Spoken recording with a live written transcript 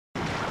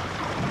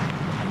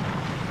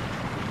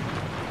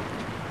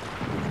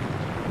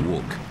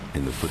Walk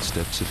in the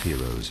footsteps of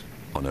heroes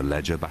on a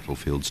Leisure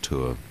Battlefields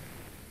tour.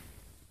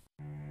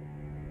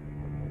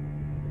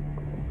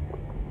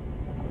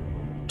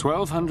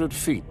 "1,200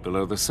 feet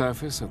below the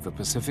surface of the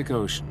Pacific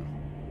Ocean,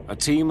 a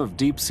team of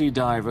deep-sea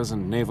divers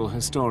and naval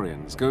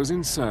historians goes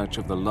in search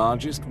of the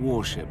largest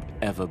warship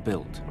ever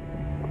built.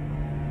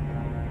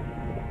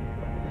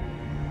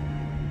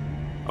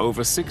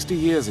 Over 60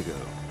 years ago,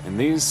 in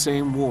these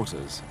same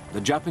waters,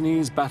 the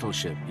Japanese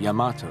battleship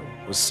Yamato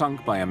was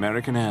sunk by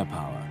American air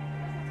power.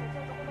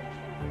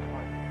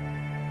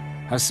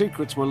 Her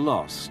secrets were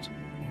lost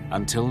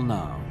until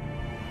now.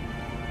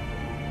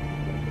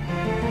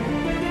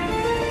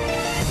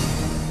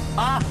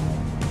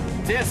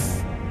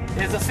 This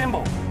is a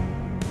symbol.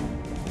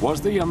 Was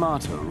the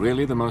Yamato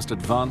really the most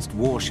advanced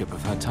warship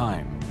of her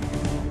time?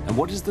 And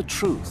what is the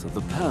truth of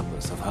the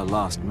purpose of her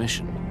last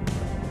mission?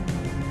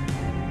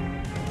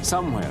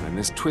 Somewhere in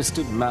this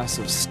twisted mass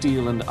of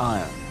steel and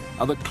iron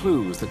are the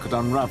clues that could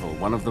unravel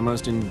one of the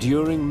most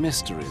enduring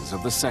mysteries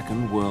of the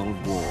Second World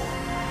War.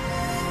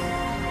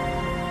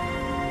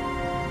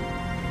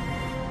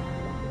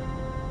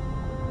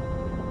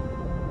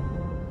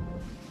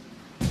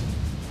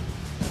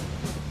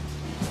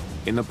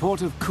 In the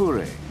port of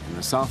Kure, in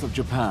the south of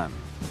Japan,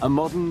 a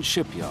modern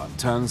shipyard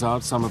turns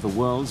out some of the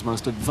world's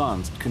most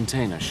advanced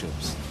container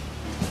ships.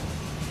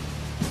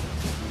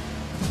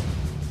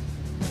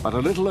 But a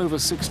little over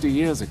 60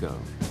 years ago,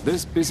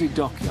 this busy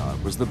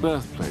dockyard was the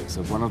birthplace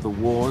of one of the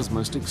war's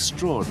most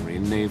extraordinary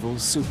naval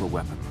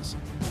superweapons.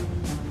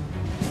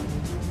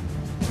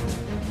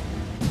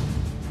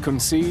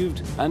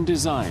 Conceived and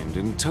designed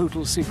in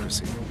total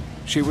secrecy,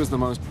 she was the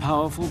most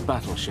powerful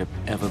battleship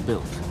ever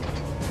built,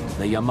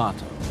 the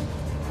Yamato.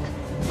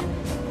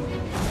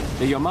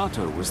 The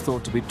Yamato was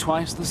thought to be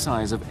twice the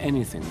size of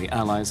anything the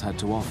Allies had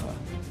to offer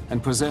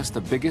and possessed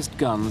the biggest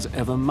guns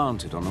ever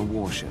mounted on a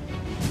warship.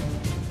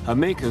 Her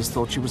makers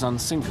thought she was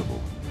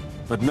unsinkable,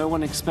 but no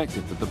one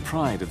expected that the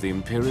pride of the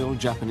Imperial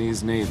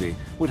Japanese Navy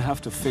would have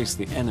to face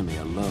the enemy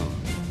alone.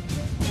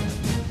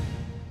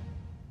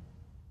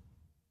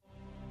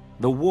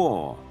 The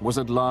war was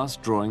at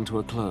last drawing to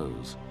a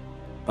close.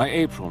 By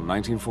April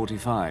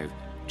 1945,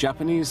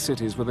 Japanese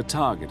cities were the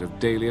target of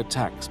daily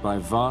attacks by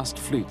vast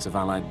fleets of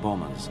Allied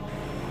bombers.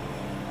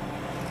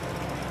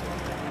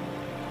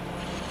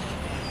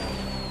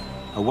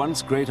 Her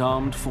once great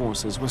armed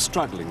forces were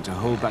struggling to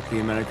hold back the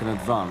American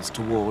advance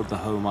toward the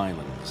home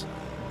islands.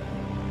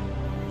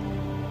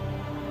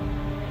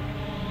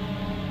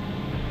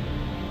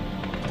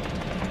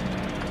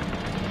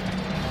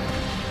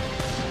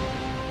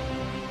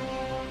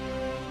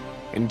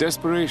 In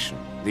desperation,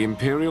 the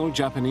Imperial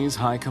Japanese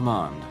High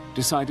Command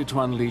decided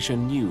to unleash a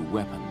new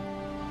weapon.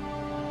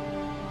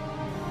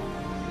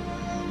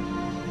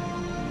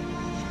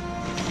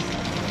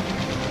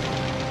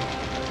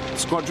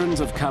 Squadrons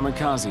of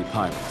kamikaze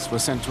pilots were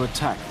sent to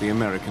attack the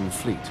American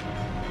fleet.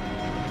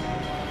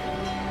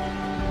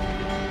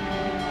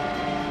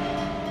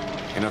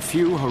 In a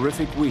few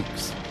horrific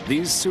weeks,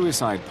 these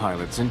suicide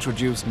pilots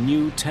introduced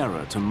new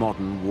terror to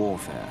modern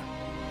warfare.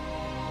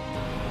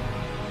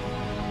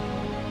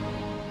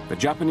 The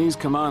Japanese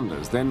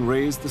commanders then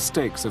raised the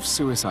stakes of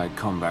suicide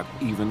combat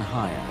even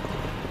higher.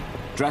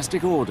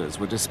 Drastic orders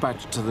were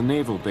dispatched to the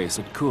naval base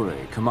at Kure,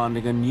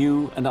 commanding a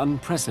new and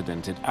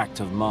unprecedented act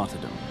of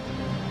martyrdom.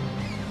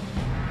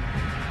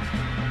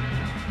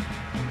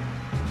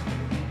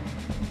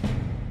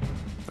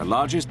 The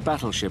largest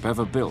battleship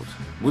ever built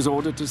was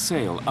ordered to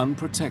sail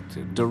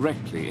unprotected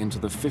directly into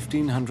the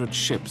 1,500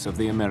 ships of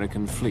the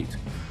American fleet,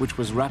 which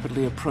was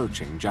rapidly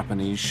approaching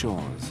Japanese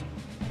shores.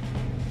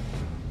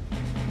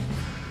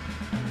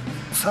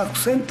 作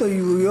戦と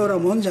いうような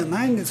もんじゃ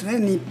ないんですね。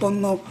日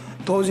本の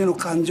当時の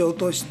感情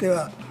として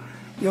は、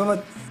いわば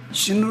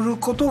死ぬる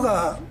こと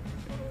が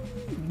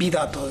美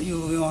だとい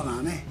うよう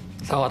なね。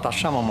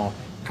私はも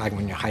う海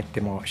軍に入っ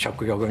ても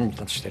職業軍人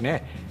として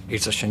ね、い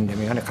つ死んで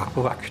もように覚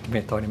悟は決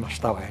めておりまし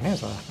たわよね。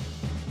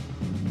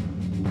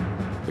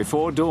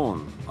Before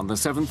dawn, on the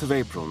 7th of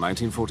April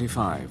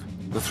 1945,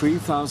 the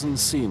 3,000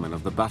 seamen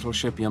of the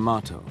battleship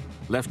Yamato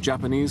left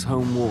Japanese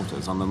home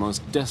waters on the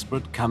most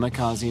desperate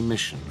kamikaze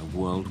mission of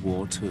World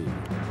War II.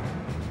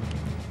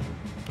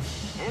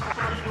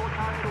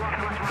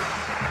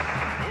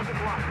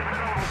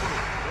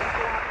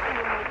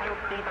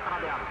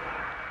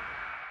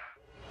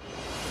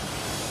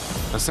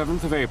 The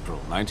 7th of April,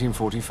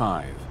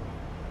 1945.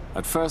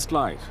 At first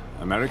light,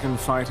 American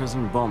fighters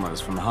and bombers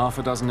from half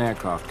a dozen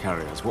aircraft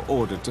carriers were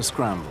ordered to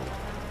scramble.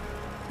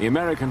 The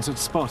Americans had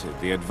spotted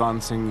the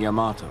advancing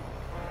Yamato,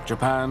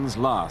 Japan's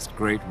last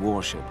great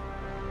warship.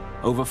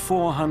 Over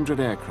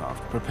 400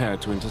 aircraft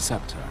prepared to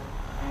intercept her.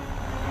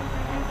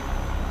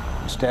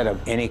 Instead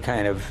of any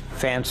kind of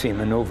fancy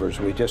maneuvers,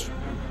 we just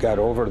got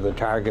over to the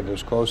target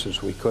as close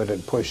as we could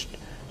and pushed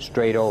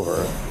straight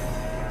over.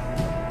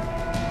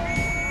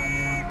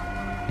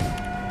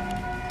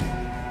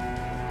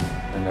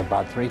 And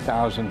about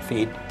 3,000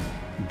 feet,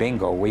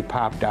 bingo, we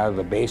popped out of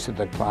the base of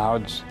the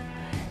clouds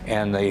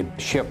and the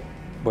ship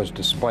was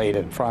displayed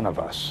in front of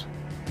us.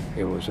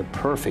 It was a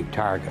perfect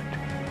target.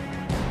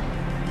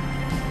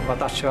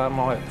 私は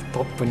もう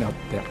トップになっ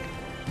て、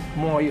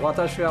もう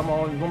私は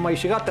もう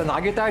石があって投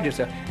げたいです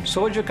よ。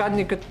操縦桿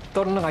に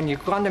取るのが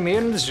肉眼で見え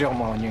るんですよ、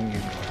もう人間。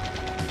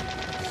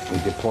We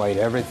deployed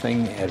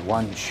everything at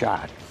one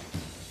shot,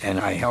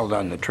 and I held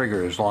on the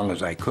trigger as long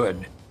as I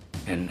could,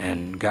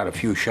 and got a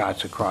few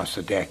shots across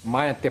the deck.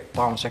 前の鉄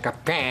板をそれから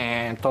ペ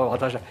ーンと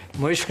私は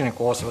無意識に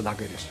こうするだ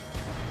けです。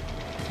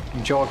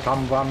上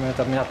艦部はみん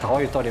な倒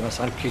れておりま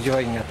す。機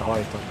乗員が倒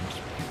れておりま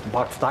す。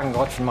爆弾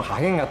が落ちても破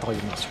片が飛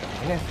びますか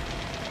らね。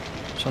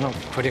その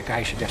繰り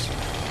返しです。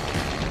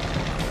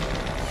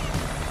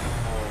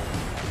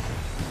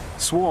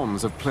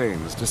Swarms of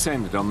planes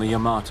descended on the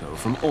Yamato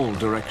from all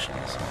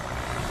directions.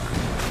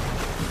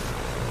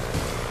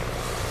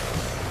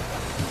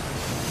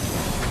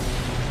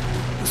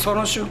 そ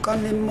の瞬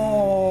間に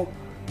も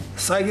う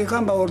最下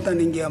艦場を降りた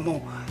人間は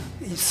も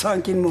う一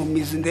三気にも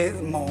水で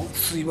もう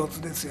水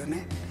没ですよ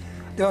ね。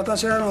で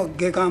私らの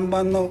下艦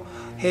板の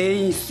兵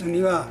員室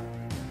には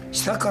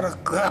下から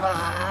ガ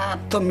バー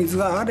ッと水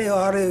があれ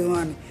よあれよ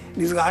うに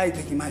水が入っ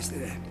てきまして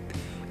ね。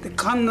で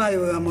艦内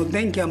はもう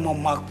電気はもう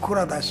真っ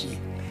暗だし、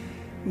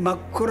真っ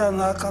暗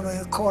な中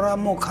でこれは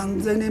もう完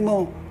全に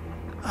もう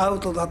アウ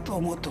トだと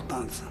思っとった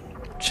んです。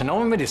血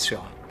の海です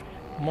よ。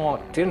もう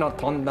手の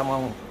飛んだま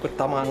ん食っ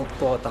たまん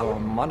とたま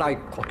んまだ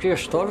呼吸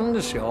しとるん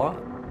ですよ。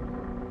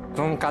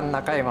軍艦の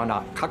中へは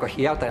な各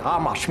部屋でアー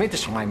マー閉めて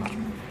しまいます。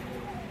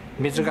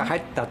水が入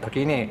った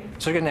時に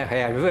次の部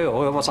屋上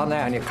を及ぼさな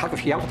いように各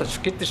部屋ごと仕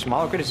切ってし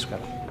まうわけですか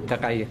ら。だ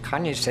からいか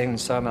に戦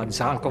争が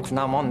残酷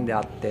なもんであ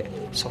って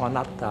そう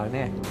なったら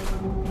ね。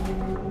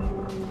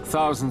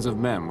Thousands of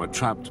men were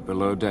trapped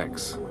below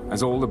decks,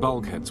 as all the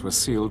bulkheads were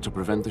sealed to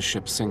prevent the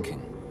ship sinking.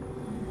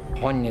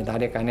 本に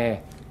誰か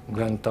ね、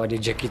軍刀で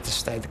直筆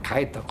したいと書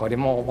いたこれ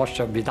も面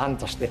白い美談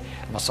として、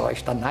そういう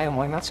人はないと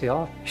思います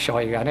よ。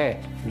少尉が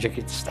ね、直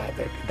筆したい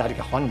と誰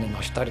か本に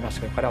載せておりま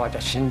すけど、これは私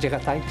は信じが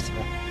たいですよ。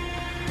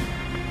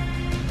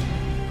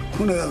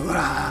船がぐ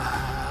ら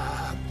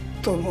ーっ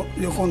と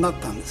横になっ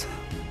たんです。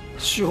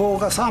主砲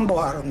が3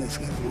本あるんです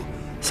けども、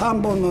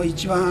3本の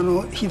一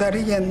番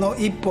左舷の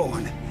1本が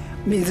ね、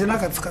水の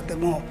中使って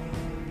も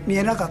見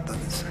えなかったん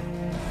です。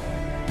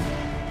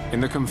In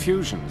the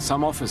confusion,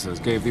 some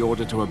officers gave the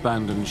order to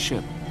abandon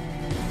ship.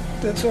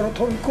 でその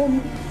飛び込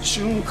む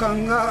瞬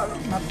間が、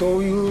ど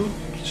ういう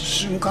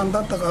瞬間だ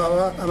ったか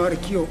はあまり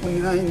記憶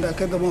にないんだ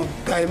けども、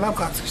大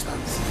爆発した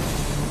んです。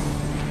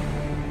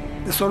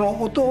でそ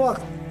の音は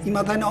い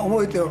まだに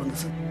覚えておるんで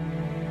す。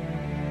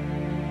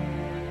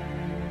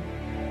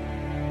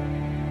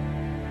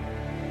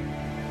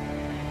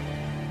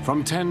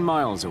From 10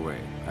 miles away,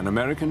 an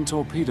American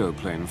torpedo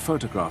plane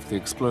photographed the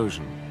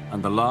explosion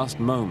and the last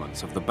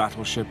moments of the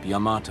battleship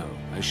Yamato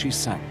as she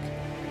sank.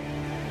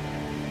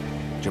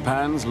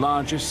 Japan's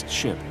largest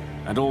ship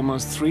and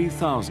almost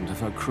 3,000 of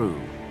her crew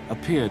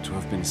appeared to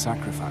have been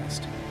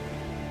sacrificed.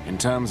 In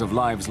terms of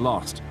lives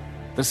lost,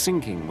 the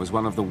sinking was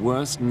one of the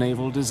worst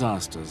naval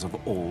disasters of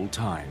all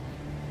time.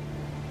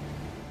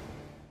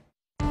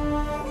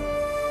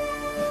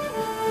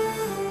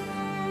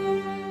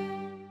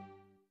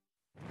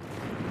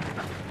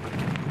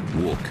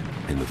 Walk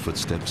in the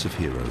footsteps of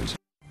heroes.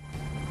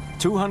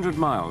 200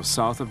 miles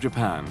south of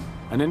Japan,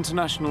 an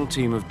international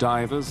team of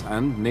divers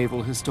and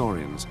naval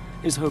historians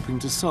is hoping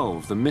to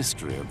solve the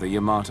mystery of the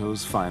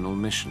Yamato's final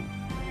mission.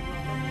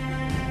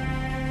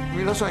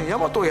 皆さんヤ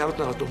マトをやる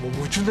となるともう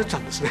夢中になっちゃ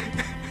うんですね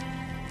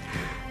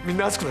みん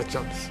な熱くなっち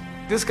ゃうんです。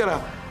ですか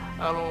ら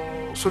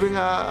それ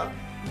が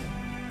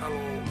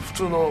普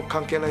通の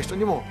関係ない人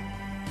にも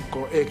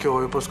こう影響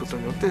を及ぼすこと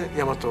によって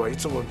ヤマトはい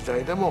つもの時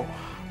代でも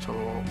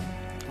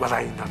話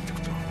題になってい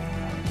くと。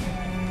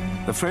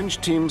The French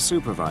team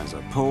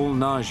supervisor, Paul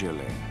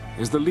Nargeolet,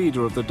 is the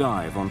leader of the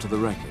dive onto the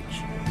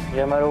wreckage.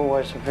 Yamato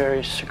was a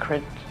very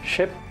secret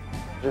ship.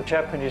 The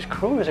Japanese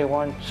crew, they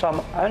want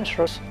some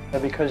answers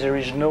because there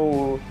is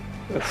no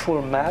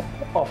full map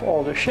of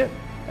all the ship.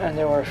 And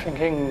they were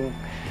thinking,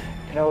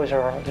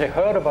 they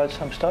heard about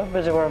some stuff,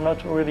 but they were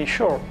not really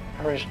sure.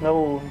 There is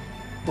no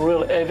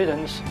real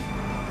evidence.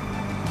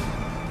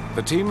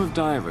 The team of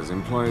divers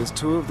employs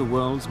two of the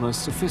world's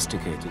most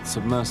sophisticated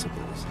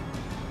submersibles.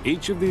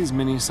 Each of these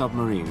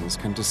mini-submarines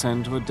can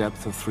descend to a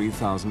depth of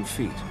 3,000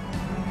 feet.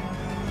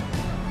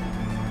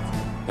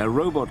 Their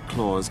robot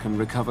claws can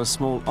recover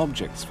small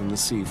objects from the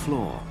sea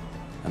floor,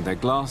 and their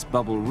glass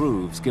bubble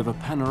roofs give a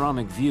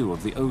panoramic view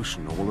of the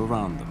ocean all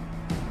around them.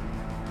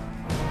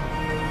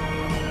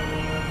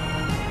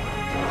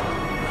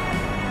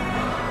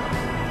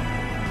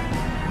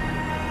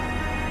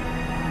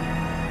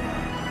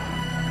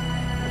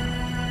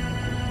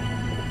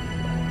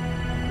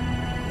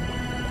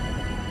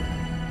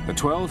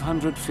 The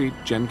 1,200 feet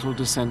gentle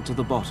descent to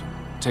the bottom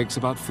takes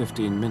about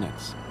 15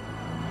 minutes.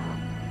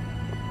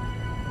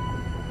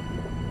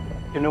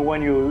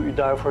 When you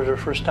dive for the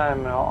first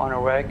time on a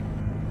wreck,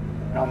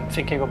 I'm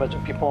thinking about the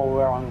people who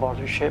are on board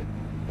the ship,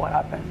 what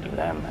happened to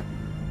them.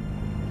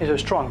 It's a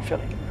strong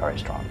feeling, very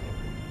strong.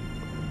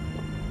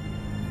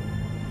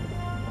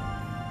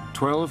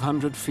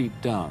 1,200 feet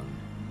down,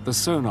 The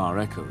sonar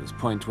echoes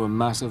point to a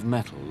mass of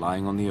metal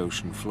lying on the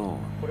ocean floor.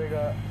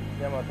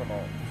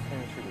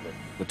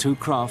 The two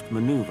craft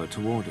maneuver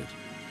toward it.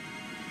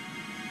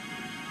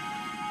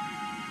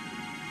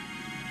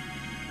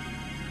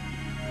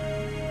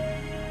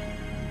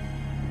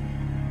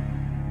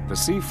 The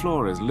sea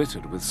floor is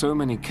littered with so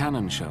many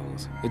cannon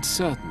shells, it's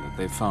certain that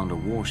they've found a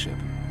warship.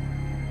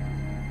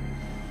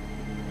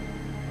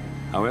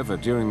 However,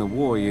 during the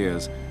war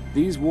years,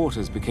 these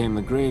waters became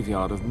the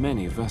graveyard of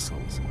many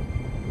vessels.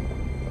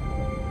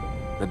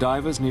 The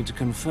divers need to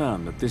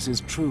confirm that this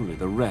is truly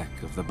the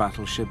wreck of the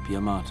battleship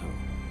Yamato.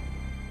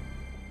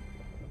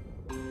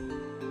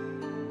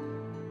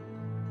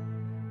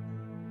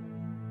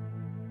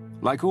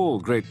 Like all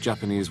great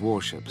Japanese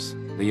warships,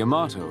 the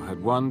Yamato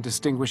had one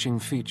distinguishing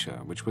feature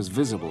which was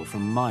visible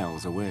from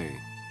miles away.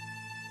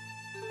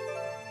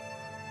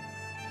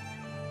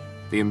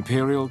 The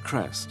imperial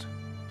crest,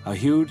 a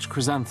huge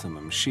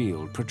chrysanthemum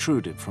shield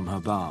protruded from her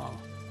bow.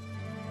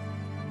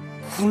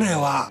 船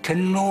は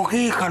天皇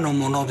陛下の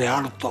もので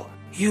あると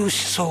いう思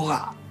想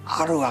が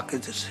あるわけ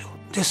ですよ。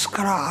です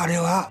からあれ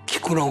は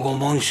菊の御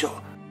紋章、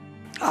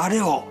あ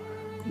れを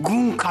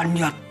軍艦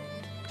には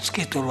つ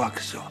けとるわけ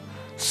ですよ。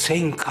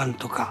戦艦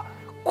とか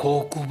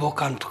航空母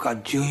艦とか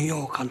巡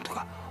洋艦と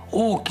か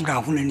大きな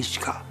船にし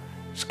か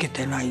つけ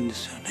てないんで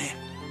すよね。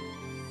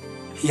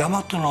大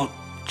和の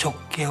直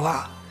径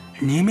は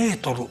2メー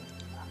トル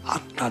あ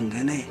ったん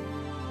でね。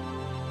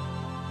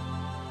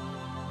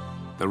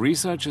The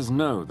researchers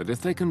know that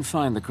if they can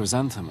find the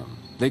chrysanthemum,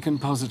 they can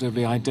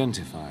positively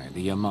identify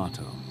the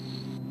Yamato.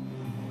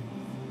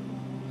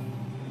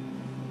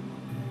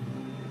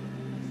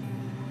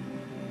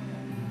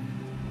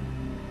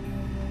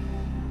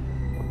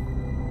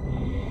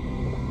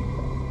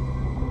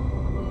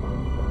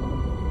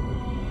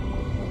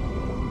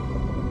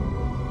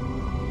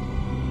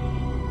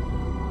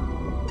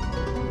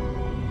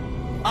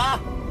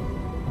 Ah!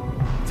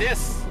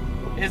 This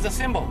is the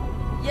symbol.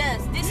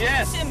 Yes, this is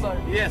the symbol.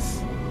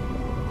 Yes.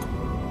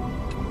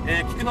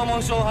 菊の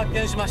紋章を発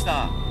見しまし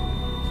た。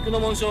菊の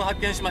紋章を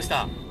発見しまし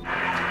た。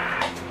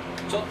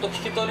ちょっと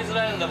聞き取りづ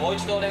らいのでもう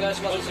一度お願い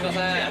します。すみませ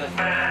ん。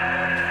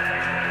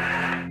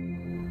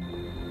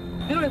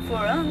Beautiful,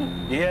 huh?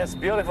 Yes,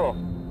 beautiful.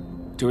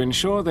 To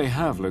ensure they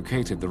have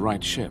located the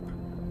right ship,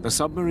 the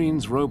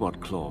submarine's robot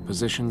claw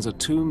positions a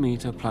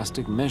 2-meter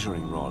plastic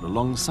measuring rod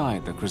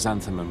alongside the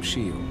chrysanthemum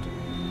shield.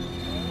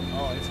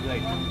 Oh, it's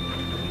great. 6,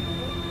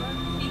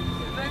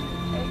 7,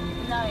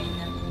 8,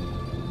 9.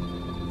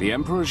 The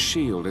Emperor's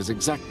shield is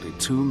exactly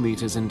 2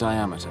 meters in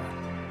diameter.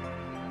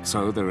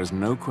 So there is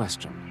no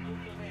question.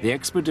 The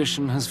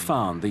expedition has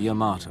found the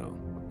Yamato,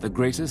 the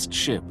greatest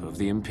ship of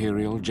the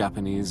Imperial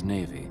Japanese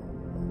Navy.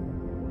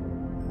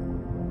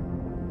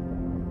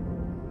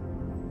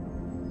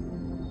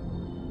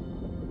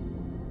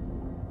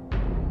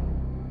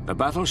 The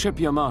battleship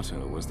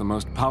Yamato was the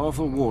most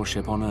powerful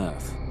warship on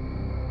Earth.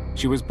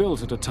 She was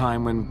built at a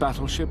time when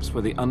battleships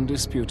were the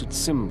undisputed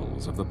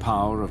symbols of the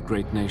power of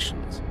great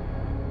nations.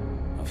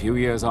 A few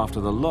years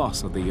after the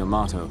loss of the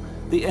Yamato,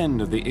 the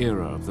end of the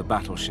era of the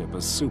battleship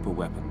as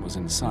superweapon was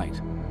in sight.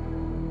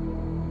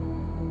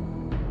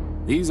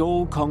 These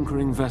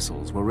all-conquering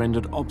vessels were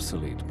rendered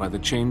obsolete by the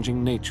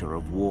changing nature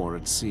of war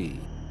at sea.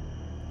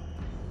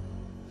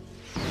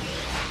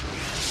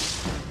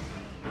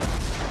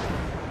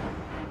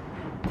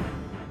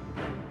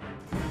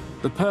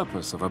 The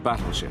purpose of a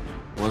battleship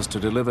was to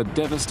deliver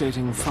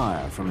devastating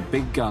fire from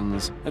big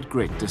guns at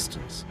great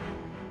distance.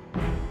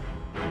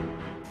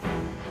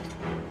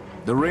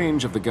 The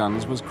range of the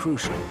guns was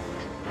crucial.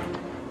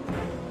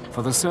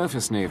 For the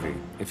surface navy,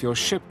 if your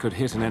ship could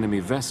hit an enemy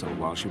vessel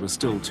while she was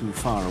still too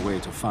far away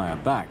to fire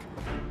back,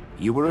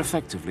 you were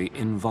effectively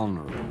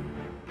invulnerable.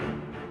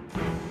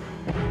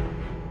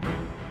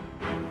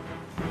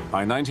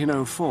 By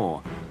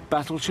 1904,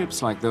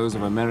 battleships like those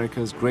of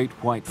America's Great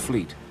White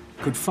Fleet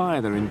could fire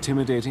their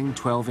intimidating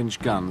 12-inch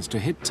guns to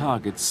hit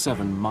targets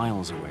 7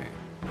 miles away.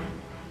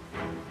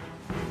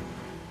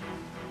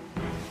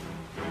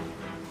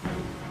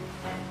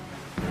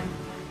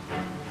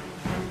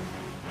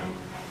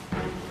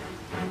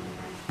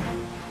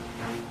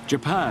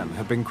 Japan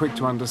had been quick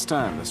to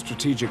understand the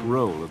strategic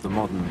role of the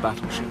modern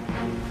battleship.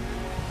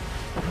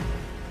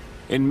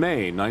 In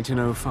May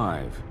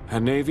 1905, her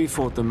navy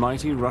fought the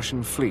mighty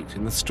Russian fleet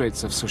in the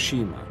Straits of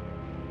Tsushima.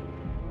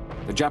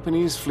 The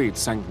Japanese fleet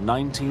sank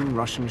 19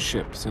 Russian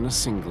ships in a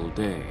single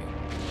day.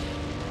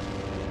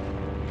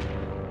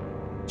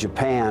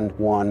 Japan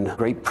won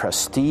great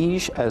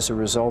prestige as a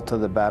result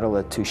of the battle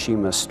at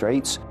Tsushima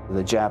Straits.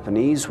 The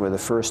Japanese were the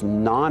first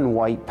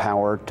non-white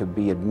power to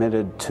be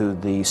admitted to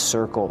the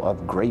circle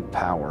of great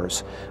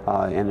powers,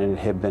 and it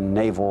had been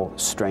naval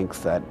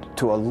strength that,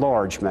 to a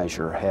large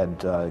measure,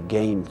 had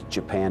gained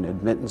Japan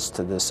admittance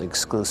to this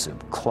exclusive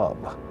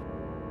club.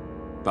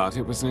 But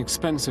it was an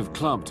expensive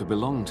club to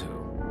belong to.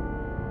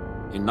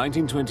 In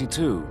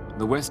 1922,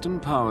 the Western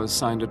powers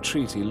signed a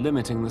treaty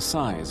limiting the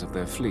size of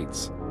their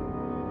fleets.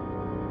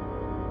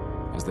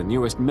 As the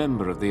newest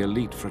member of the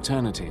elite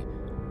fraternity,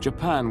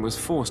 Japan was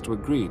forced to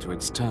agree to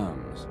its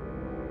terms.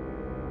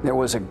 There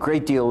was a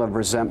great deal of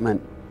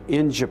resentment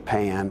in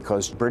Japan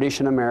because British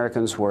and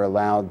Americans were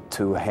allowed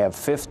to have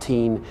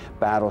 15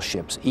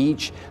 battleships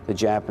each. The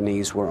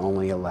Japanese were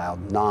only allowed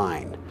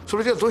 9. そ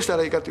れじゃあどうした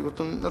らいいかというこ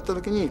とになった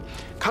時に、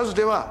数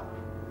では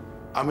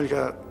アメリ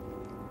カ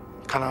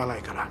かなわな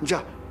いから、じゃ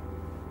あ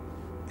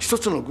一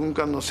つの軍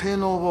艦の性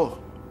能を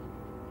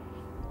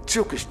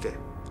強くして、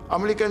ア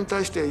メリカに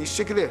対して一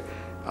隻で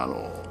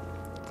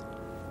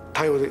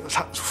対応で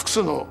複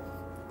数の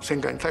戦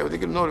艦に対応で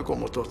きる能力を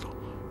持とうと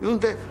いうの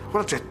で、これ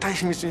は絶対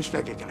秘密にし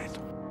なきゃいけないと。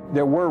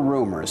There were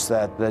rumors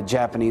that the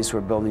Japanese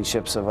were building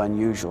ships of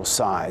unusual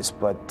size,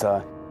 but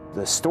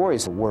the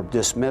stories were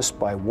dismissed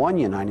by one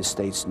United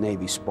States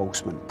Navy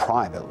spokesman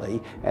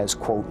privately as,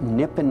 quote,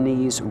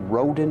 Nipponese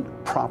rodent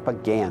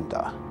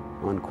propaganda,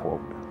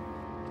 unquote.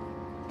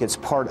 It's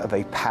part of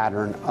a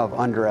pattern of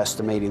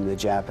underestimating the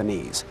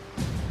Japanese.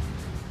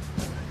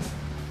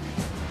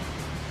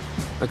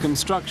 The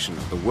construction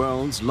of the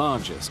world's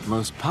largest,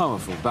 most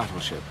powerful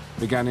battleship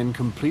began in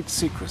complete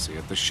secrecy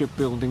at the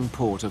shipbuilding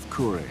port of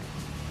Kure.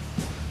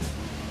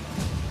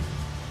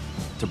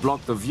 To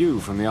block the view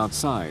from the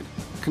outside,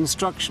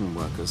 construction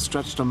workers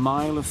stretched a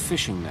mile of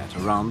fishing net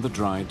around the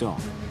dry dock.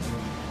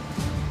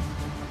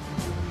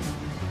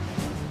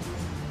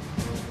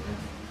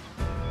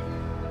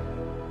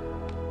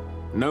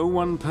 No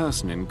one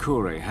person in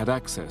Kure had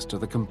access to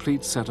the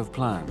complete set of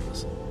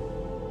plans.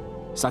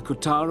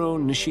 Sakutaro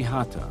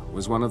Nishihata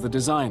was one of the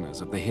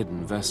designers of the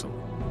hidden vessel.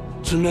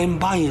 図面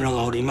板いうの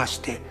がおりまし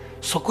て、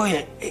そこ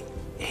へ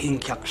返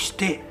却し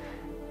て、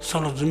そ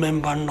の図面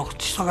板の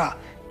人が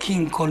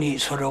金庫に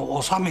それ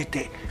を収め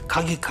て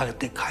鍵かけ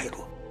て帰る。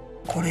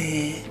こ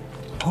れ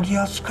取り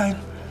扱い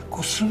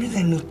こう墨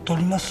で塗ってお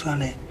りますが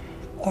ね、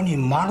ここに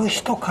丸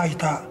しと書い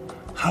た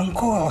ハン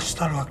コが押し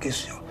てあるわけで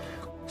すよ。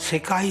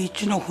世界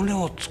一の船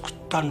を作っ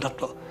たんだ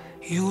と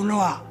いうの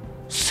は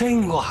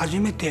戦後初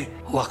めて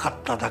分か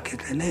っただけ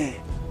で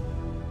ね。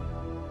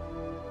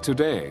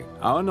Today,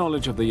 our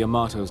knowledge of the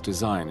Yamato's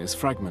design is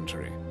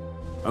fragmentary.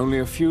 Only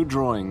a few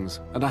drawings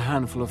and a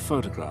handful of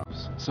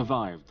photographs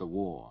survived the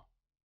war.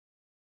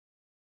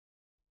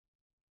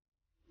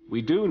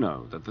 We do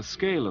know that the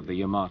scale of the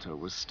Yamato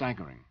was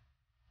staggering,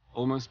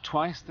 almost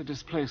twice the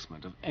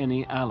displacement of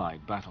any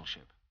Allied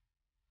battleship.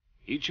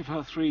 Each of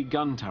her 3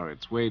 gun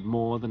turrets weighed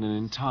more than an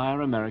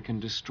entire American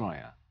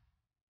destroyer.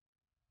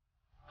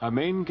 Her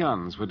main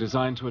guns were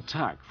designed to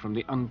attack from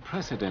the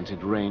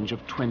unprecedented range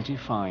of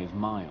 25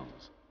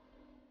 miles.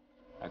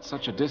 At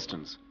such a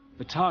distance,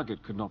 the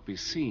target could not be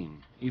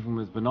seen, even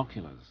with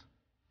binoculars.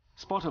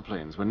 Spotter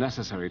planes were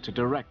necessary to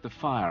direct the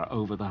fire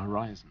over the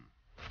horizon.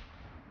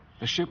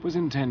 The ship was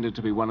intended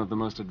to be one of the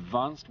most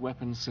advanced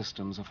weapon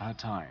systems of her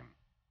time.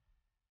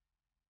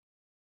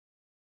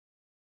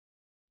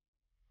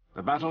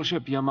 The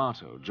battleship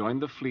Yamato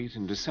joined the fleet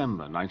in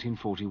December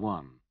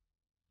 1941.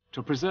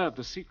 To preserve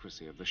the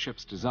secrecy of the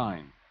ship's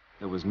design,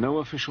 there was no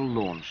official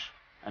launch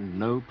and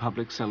no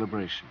public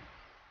celebration.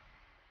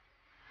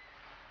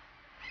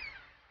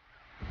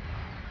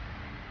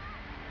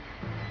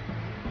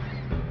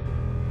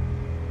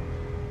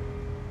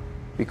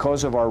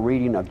 Because of our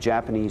reading of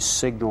Japanese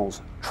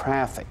signals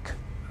traffic,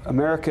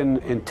 American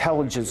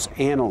intelligence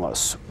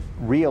analysts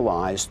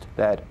realized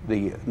that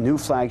the new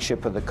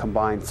flagship of the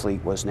combined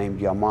fleet was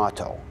named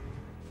Yamato.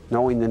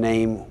 Knowing the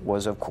name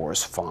was, of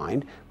course,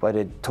 fine, but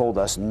it told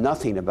us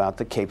nothing about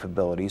the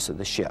capabilities of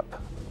the ship.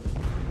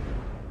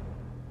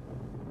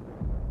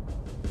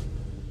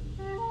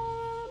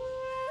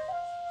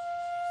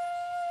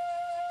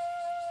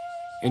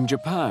 In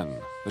Japan,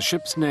 the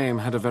ship's name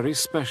had a very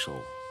special,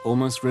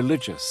 almost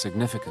religious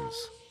significance.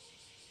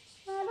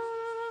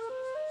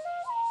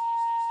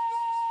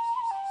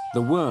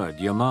 The word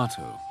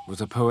Yamato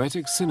was a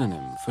poetic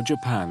synonym for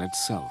Japan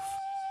itself.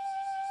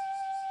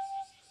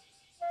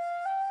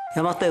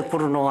 大和へ来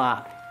るの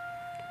は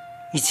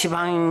一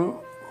番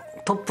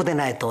トップで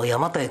ないと大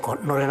和へ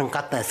乗れなか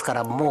ったですか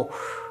ら、もう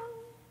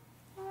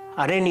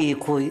あれに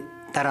行っ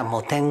たらも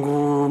う天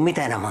狗み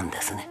たいなもん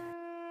ですね。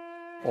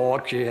大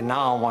きい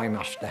な思い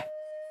まして、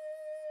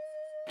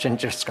1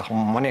日2日ほ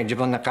んまに自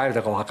分の帰る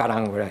とこわから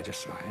んぐらいで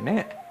すわ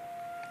ね。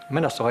み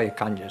んなそういう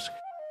感じです。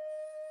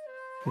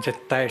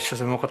絶対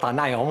沈むことは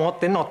ない思っ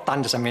て乗った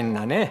んですみん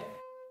なね。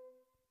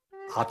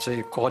熱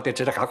い鋼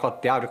鉄で囲っ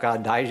てあるから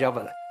大丈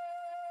夫だ。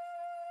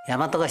大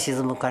和が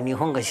沈むか日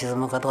本が沈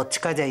むかどっち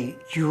かじゃい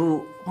う、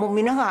もう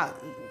皆が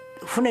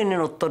船に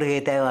乗っとる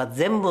兵隊は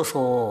全部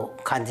そ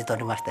う感じ取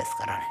りましたです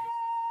からね。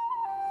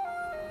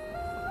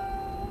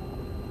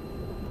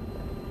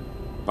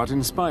But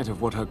in spite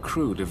of what her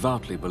crew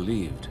devoutly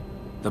believed,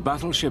 the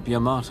battleship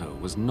Yamato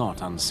was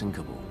not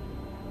unsinkable.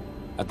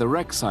 At the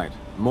wreck site,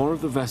 more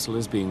of the vessel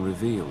is being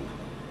revealed.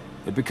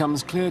 It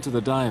becomes clear to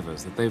the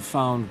divers that they've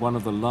found one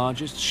of the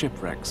largest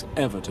shipwrecks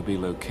ever to be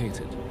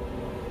located.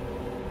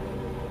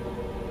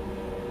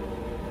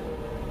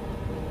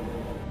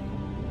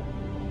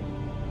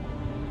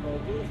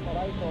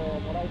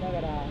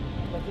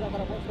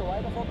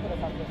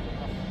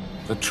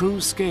 The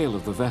true scale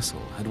of the vessel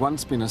had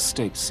once been a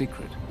state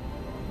secret.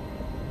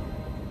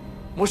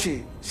 も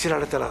し知ら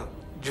れたら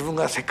自分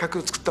がせっか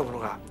く作ったもの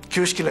が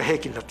旧式の兵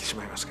器になってし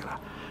まいますから、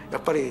や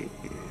っぱり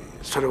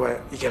それは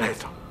いけない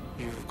と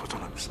いうこと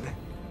なんですね。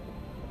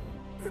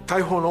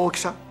大砲の大き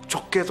さ、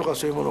直径とか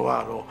そういうもの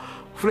は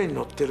船に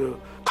乗ってる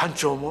艦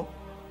長も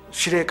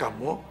司令官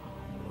も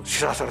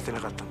知らされてな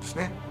かったんです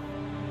ね。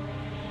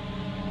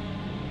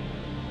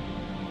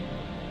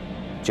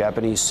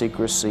Japanese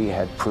secrecy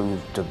had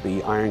proved to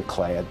be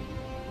ironclad.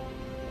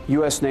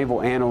 U.S.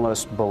 naval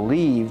analysts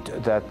believed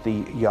that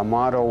the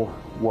Yamato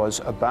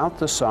was about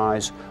the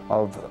size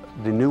of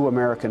the new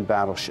American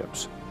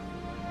battleships.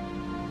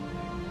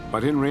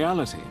 But in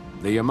reality,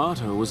 the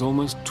Yamato was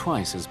almost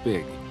twice as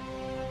big.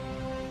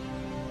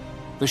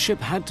 The ship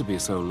had to be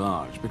so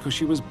large because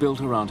she was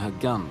built around her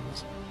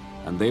guns,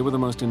 and they were the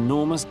most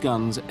enormous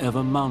guns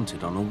ever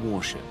mounted on a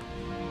warship.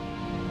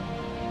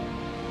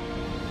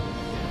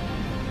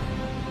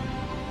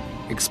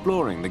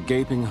 Exploring the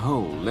gaping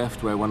hole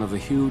left where one of the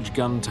huge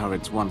gun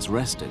turrets once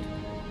rested,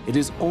 it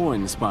is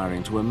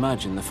awe-inspiring to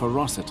imagine the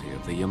ferocity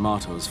of the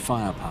Yamato's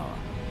firepower.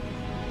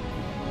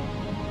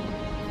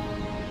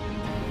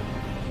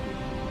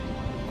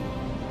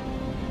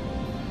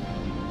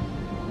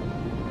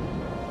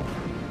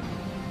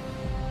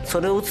 そ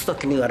れを撃つ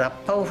時にはラッ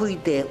パを吹い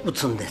て撃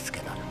つんです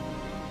けど、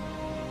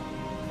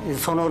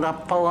そのラ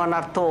ッパが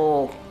鳴る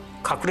と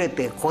隠れ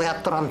てこうや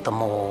っとらんと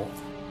も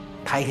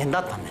う大変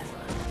だったんです。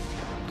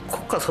こ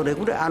こからそれ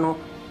ぐらい2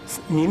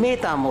メ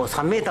ーターも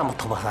3メーターも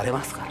飛ばされ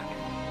ますからね。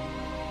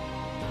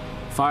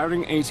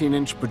Firing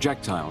 18-inch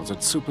projectiles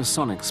at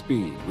supersonic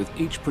speed, with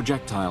each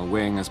projectile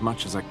weighing as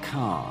much as a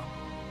car,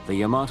 the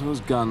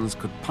Yamato's guns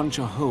could punch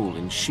a hole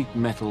in sheet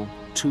metal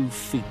 2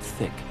 feet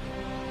thick.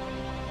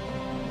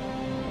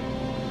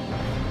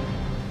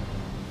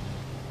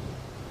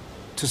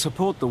 To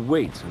support the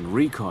weight and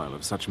recoil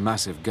of such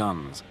massive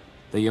guns,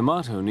 the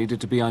Yamato needed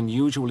to be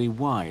unusually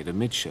wide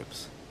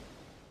amidships.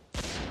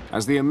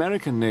 As the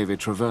American Navy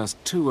traversed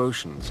 2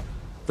 oceans,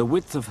 the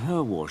width of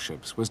her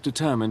warships was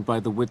determined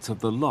by the width of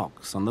the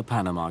locks on the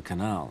Panama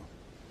Canal.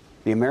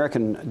 The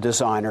American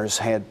designers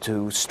had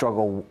to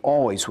struggle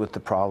always with the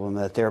problem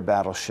that their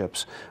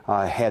battleships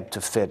had to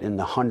fit in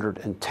the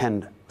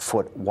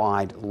 110-foot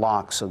wide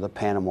locks of the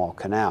Panama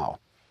Canal.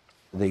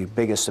 The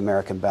biggest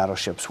American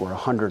battleships were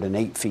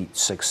 108 feet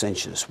 6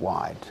 inches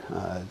wide,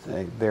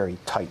 a very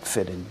tight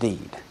fit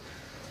indeed.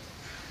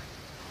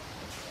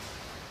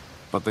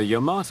 But the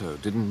Yamato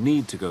didn't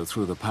need to go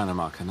through the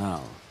Panama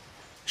Canal.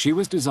 She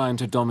was designed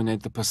to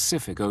dominate the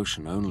Pacific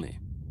Ocean only.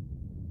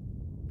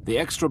 The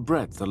extra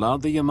breadth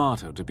allowed the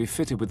Yamato to be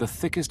fitted with the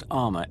thickest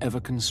armor ever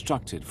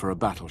constructed for a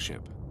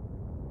battleship.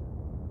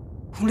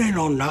 船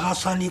の長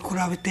さに比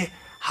べて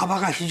幅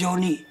が非常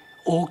に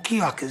大き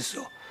いわけです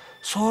よ。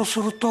そうす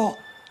ると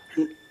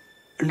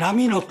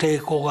波の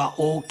抵抗が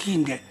大きい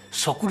んで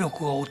速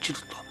力が落ちる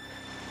と。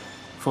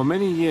For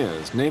many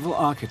years, naval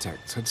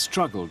architects had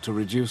struggled to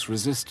reduce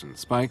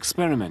resistance by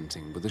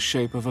experimenting with the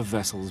shape of a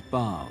vessel's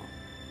bow.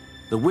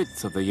 The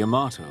width of the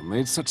Yamato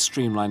made such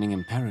streamlining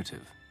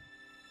imperative.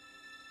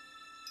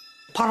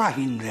 パラ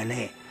フィンで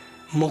ね、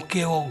模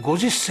型を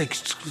50隻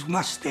作り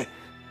まして、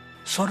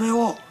それ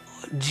を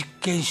実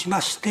験し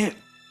まして、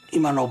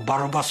今の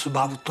バルバス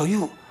バウとい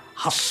う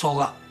発想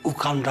が浮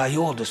かんだ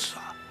ようです。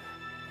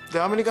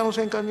で、アメリカの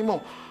戦艦に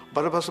も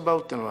バルバスバ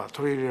ウっていうのは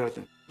取り入れられ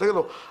てる。だけ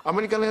どア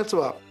メリカのやつ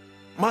は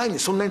前に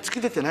そんなに突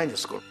き出てないんで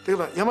す。だけ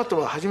どヤマト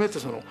は初めて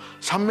その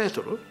3メー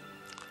トル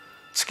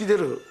突き出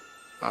る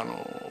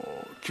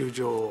球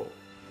場を。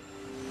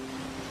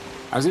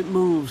As it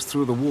moves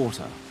through the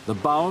water, the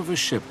bow of a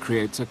ship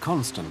creates a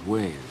constant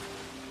wave.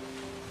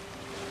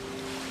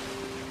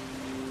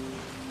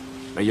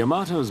 The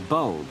Yamato's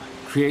bulb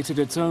created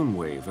its own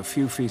wave a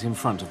few feet in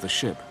front of the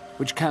ship,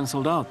 which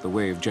cancelled out the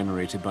wave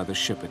generated by the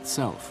ship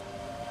itself.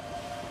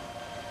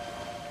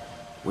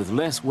 With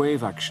less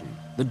wave action,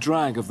 the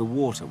drag of the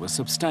water was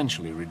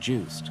substantially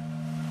reduced.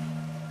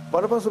 バ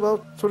ルバスバ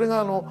ウ、それ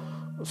が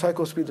最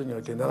高スピードにお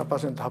いて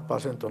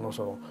 7%、8% の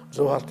その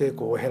増波抵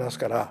抗を減らす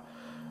から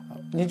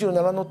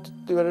27ノットって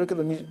言われるけ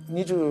ど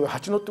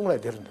28ノットぐらい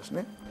出るんです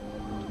ね。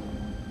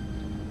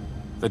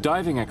The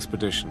diving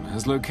expedition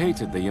has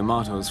located the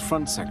Yamato's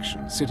front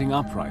section sitting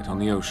upright on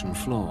the ocean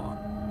floor.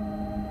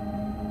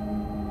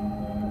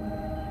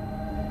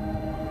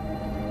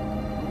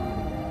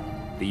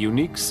 The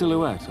unique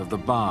silhouette of the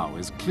bow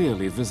is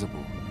clearly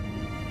visible.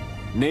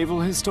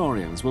 Naval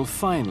historians will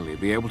finally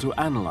be able to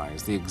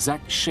analyze the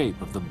exact shape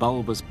of the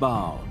bulbous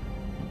bow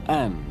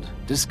and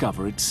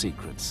discover its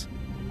secrets.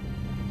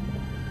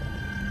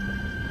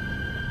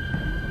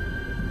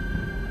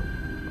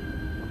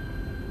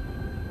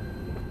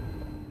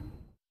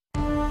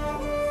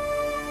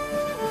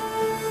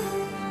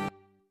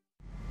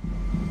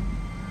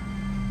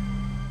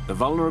 The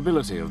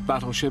vulnerability of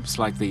battleships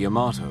like the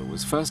Yamato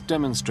was first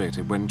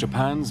demonstrated when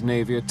Japan's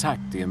Navy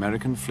attacked the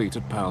American fleet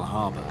at Pearl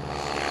Harbor.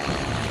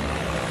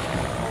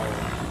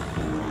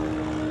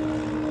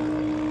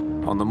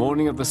 On the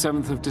morning of the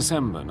 7th of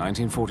December,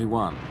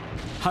 1941,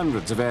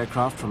 hundreds of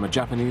aircraft from a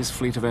Japanese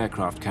fleet of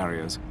aircraft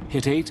carriers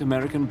hit 8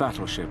 American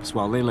battleships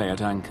while they lay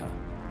at anchor.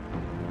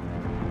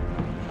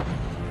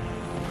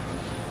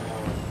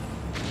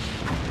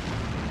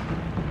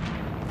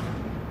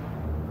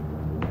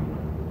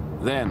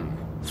 Then,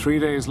 3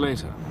 days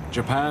later,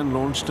 Japan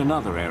launched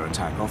another air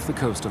attack off the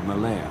coast of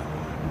Malaya.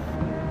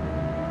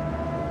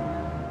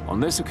 On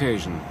this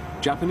occasion,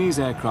 Japanese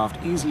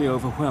aircraft easily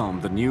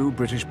overwhelmed the new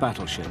British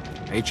battleship,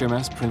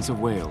 HMS Prince of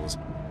Wales,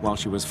 while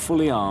she was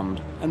fully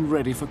armed and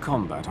ready for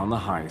combat on the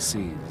high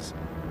seas.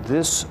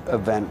 This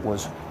event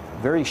was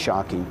very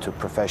shocking to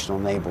professional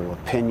naval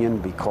opinion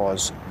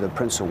because the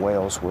Prince of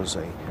Wales was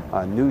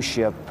a new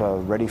ship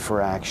ready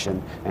for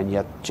action, and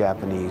yet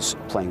Japanese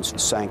planes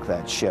sank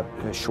that ship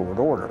in short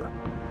order.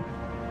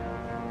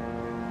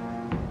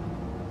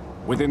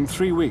 Within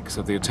 3 weeks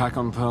of the attack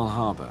on Pearl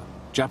Harbor,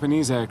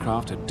 Japanese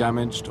aircraft had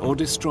damaged or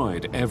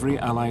destroyed every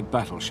Allied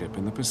battleship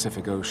in the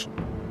Pacific Ocean.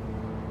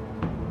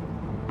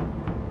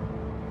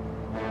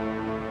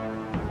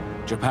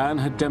 Japan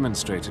had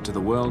demonstrated to the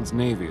world's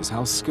navies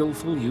how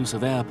skillful use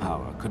of air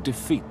power could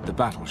defeat the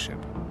battleship.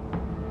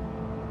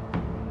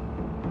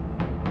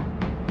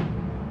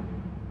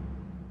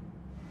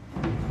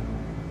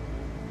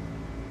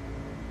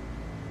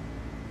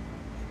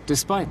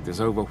 Despite this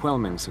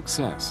overwhelming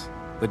success,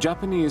 the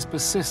Japanese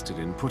persisted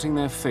in putting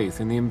their faith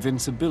in the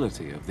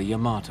invincibility of the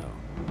Yamato. "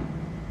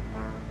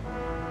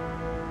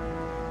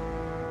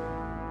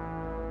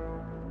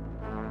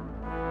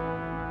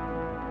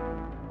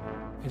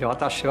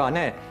私は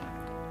ね、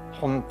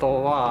本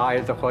当はああい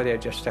うところで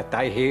太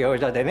平洋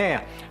上で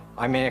ね、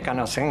アメリカ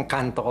の戦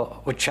艦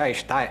と撃ち合い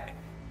したい。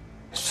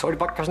それ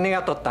ばっかり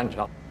願っとったんです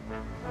よ。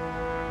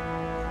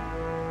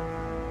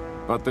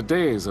But the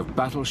days of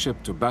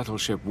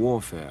battleship-to-battleship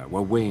warfare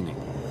were waning.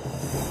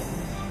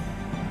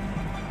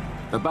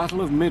 The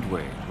Battle of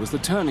Midway was the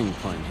turning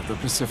point of the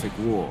Pacific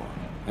War,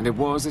 and it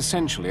was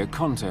essentially a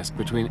contest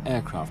between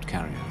aircraft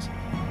carriers.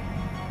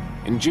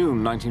 In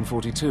June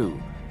 1942,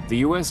 the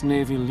US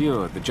Navy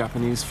lured the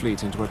Japanese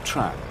fleet into a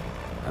trap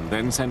and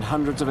then sent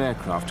hundreds of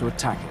aircraft to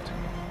attack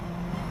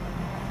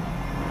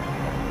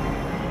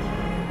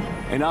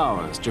it. In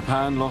hours,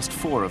 Japan lost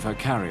 4 of her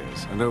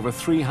carriers and over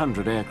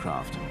 300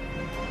 aircraft.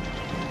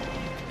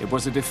 It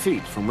was a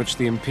defeat from which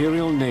the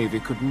Imperial Navy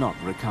could not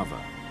recover.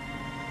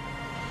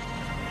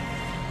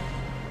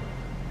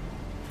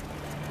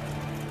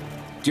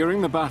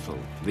 During the battle,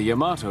 the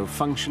Yamato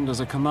functioned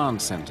as a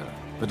command center,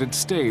 but it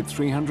stayed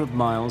 300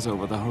 miles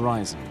over the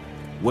horizon,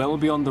 well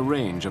beyond the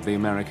range of the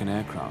American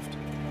aircraft.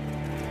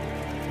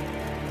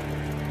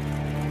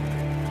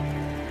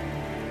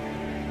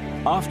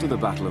 After the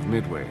Battle of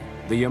Midway,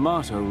 the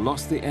Yamato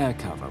lost the air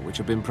cover which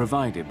had been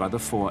provided by the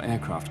 4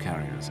 aircraft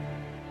carriers.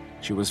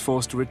 She was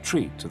forced to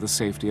retreat to the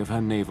safety of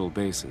her naval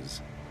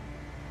bases.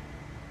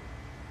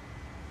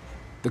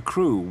 The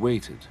crew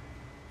waited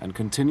and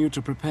continued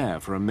to prepare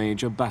for a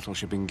major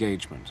battleship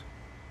engagement,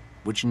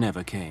 which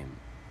never came.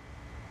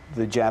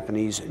 The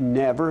Japanese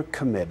never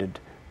committed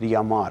the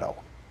Yamato.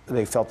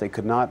 They felt they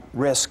could not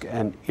risk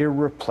an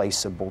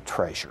irreplaceable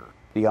treasure.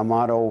 The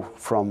Yamato,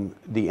 from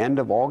the end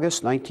of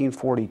August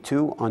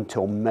 1942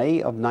 until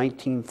May of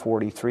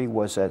 1943,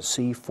 was at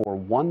sea for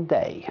 1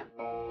 day.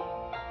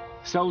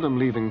 Seldom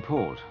leaving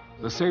port,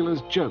 the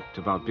sailors joked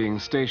about being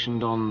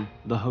stationed on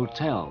the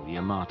Hotel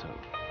Yamato.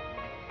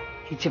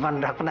 一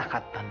番楽なか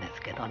ったんで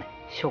すけどね、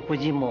食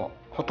事も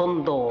ほと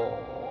んど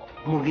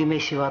麦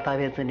飯は食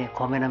べずに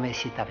米の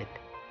飯食べて、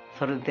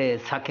それで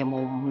酒も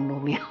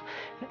飲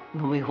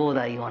み放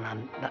題ような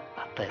んだっ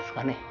たです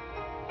かね。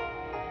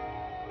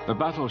The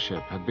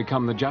battleship had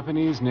become the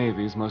Japanese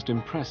Navy's most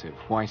impressive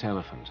white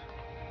elephant.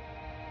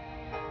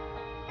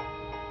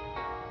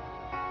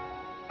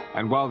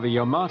 And while the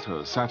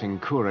Yamato sat in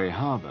Kure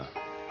Harbor,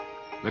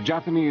 the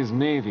Japanese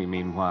Navy,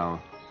 meanwhile,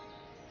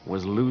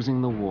 was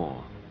losing the war.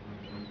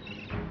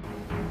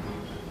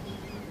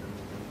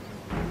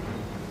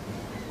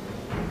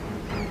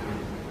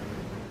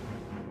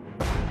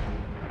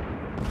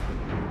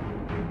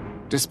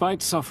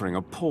 Despite suffering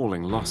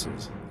appalling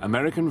losses,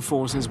 American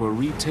forces were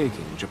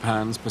retaking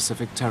Japan's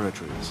Pacific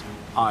territories,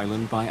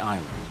 island by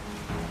island.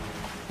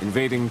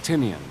 Invading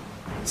Tinian,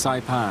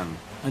 Saipan,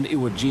 and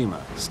Iwo Jima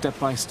step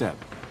by step,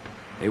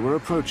 they were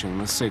approaching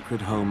the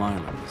sacred home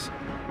islands.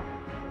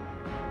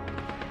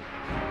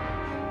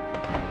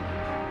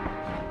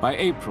 By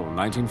April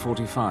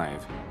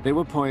 1945, they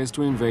were poised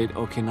to invade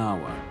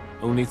Okinawa,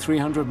 only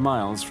 300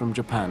 miles from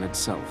Japan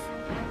itself.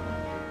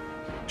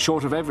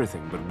 Short of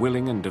everything but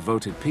willing and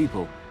devoted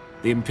people,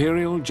 the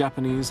Imperial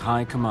Japanese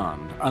High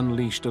Command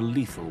unleashed a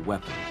lethal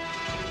weapon.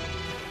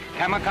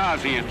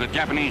 Kamikaze is the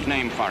Japanese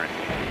name for it.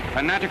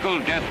 Fanatical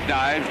death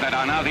dives that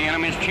are now the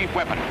enemy's chief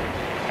weapon.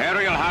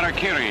 Aerial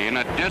harakiri in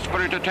a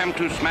desperate attempt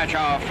to smash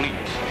our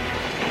fleets.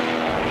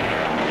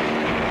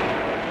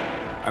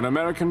 An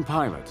American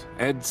pilot,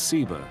 Ed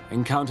Sieber,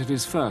 encountered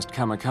his first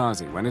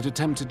kamikaze when it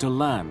attempted to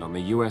land on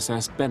the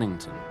USS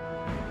Bennington.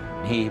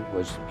 He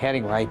was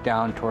heading right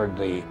down toward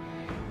the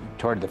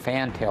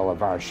fantail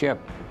of our ship.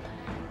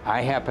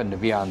 I happened to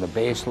be on the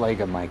base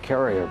leg of my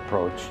carrier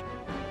approach.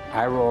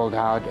 I rolled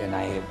out and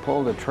I had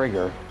pulled the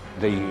trigger.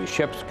 The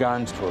ship's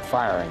guns were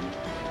firing.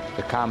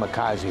 The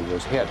kamikaze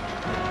was hit.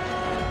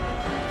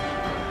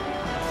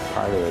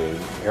 Part of the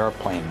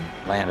airplane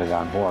landed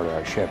on board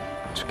our ship,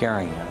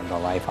 scaring the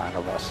life out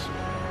of us.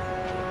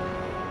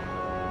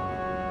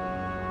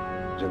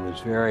 it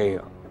was very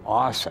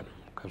awesome,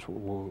 because,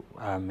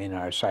 I mean,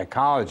 our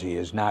psychology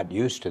is not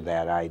used to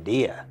that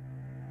idea.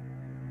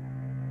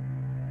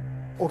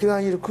 沖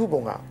縄にいる空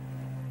母が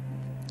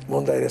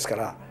問題ですか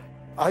ら、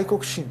愛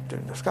国心とい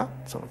うんですか、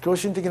その狂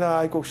信的な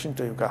愛国心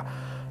というか、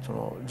そ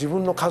の自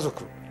分の家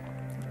族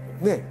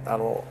ね、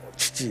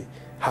父、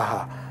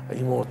母、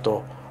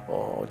妹、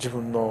自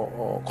分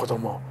の子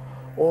供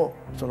を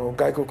その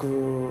外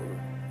国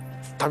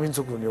多民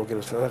族におけ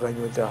る戦い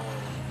においては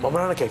守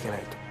らなきゃいけない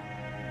と。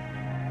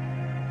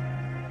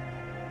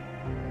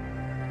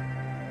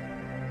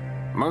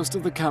Most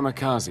of the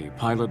kamikaze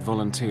pilot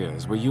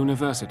volunteers were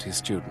university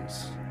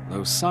students,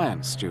 though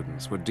science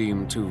students were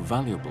deemed too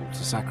valuable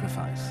to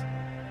sacrifice.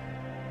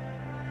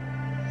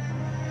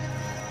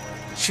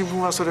 新聞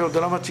はそれを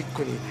ドラマチッ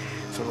クに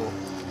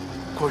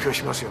公表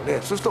しますよね。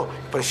そうするとやっ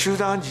ぱり集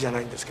団暗示じゃ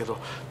ないんですけど、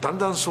だん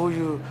だんそう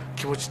いう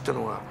気持ちって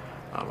のが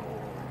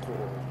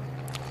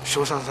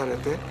称賛され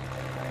て。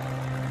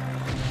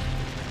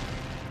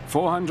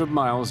400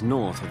 miles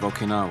north of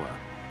Okinawa,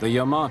 the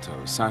Yamato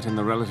sat in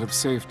the relative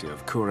safety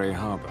of Kure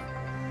Harbor.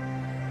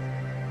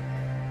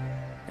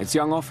 Its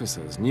young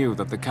officers knew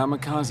that the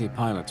kamikaze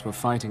pilots were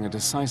fighting a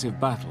decisive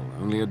battle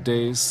only a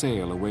day's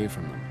sail away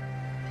from them.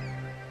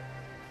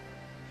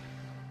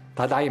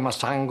 ただいま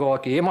3号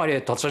機、今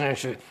で突入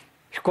し、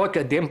飛行機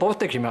が電報を撃っ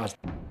てきます。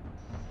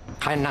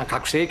海南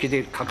拡声機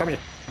でかかめ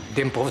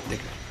電報を撃って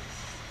きます。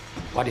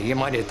我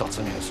今で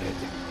突入するっ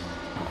て。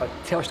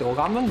手をして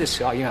拝むんで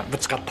すよ、今ぶ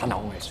つかったの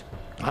思いです。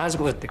まず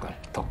撃ってくる、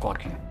特攻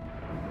機。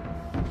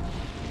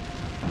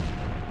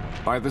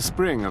By the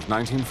spring of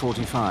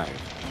 1945,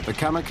 the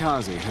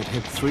kamikaze had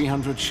hit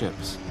 300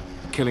 ships,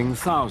 killing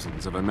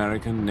thousands of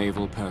American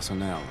naval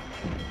personnel.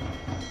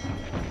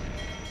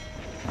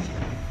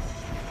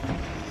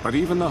 But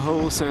even the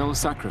wholesale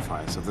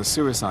sacrifice of the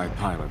suicide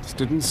pilots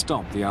didn't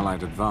stop the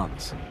Allied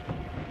advance.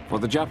 For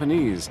the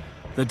Japanese,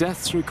 the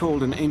deaths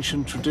recalled an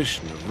ancient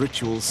tradition of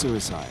ritual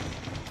suicide,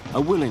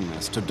 a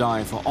willingness to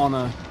die for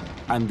honor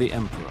and the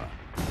emperor.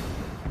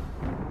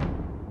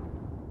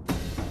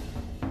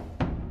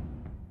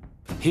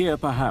 Here,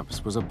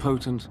 perhaps, was a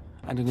potent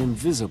and an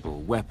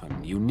invisible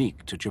weapon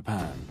unique to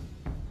Japan.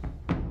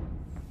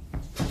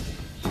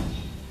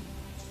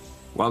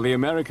 While the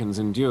Americans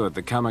endured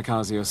the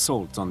kamikaze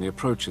assaults on the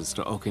approaches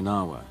to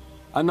Okinawa,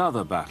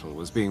 another battle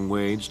was being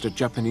waged at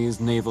Japanese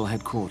naval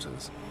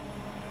headquarters.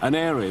 An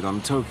air raid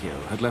on Tokyo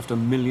had left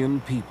 1 million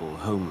people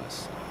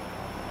homeless.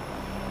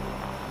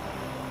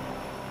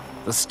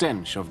 The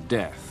stench of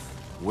death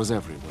was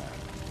everywhere.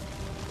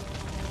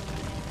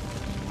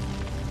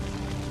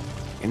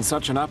 In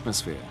such an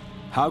atmosphere,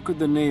 how could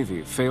the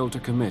Navy fail to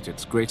commit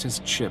its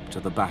greatest ship to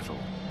the battle,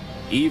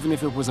 even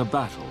if it was a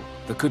battle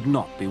that could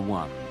not be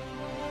won?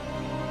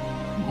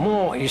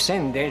 もう一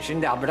線電信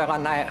で油が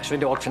ない、それ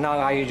で沖縄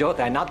がああいう状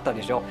態になった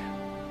でしょ。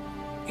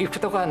行く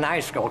とこはない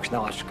ですか、沖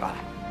縄しか。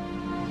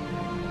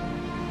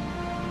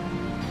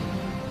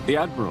The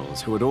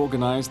admirals who had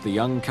organized the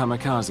young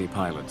kamikaze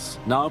pilots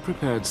now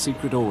prepared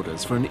secret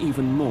orders for an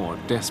even more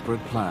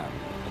desperate plan.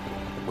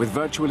 With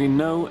virtually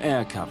no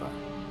air cover,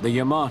 the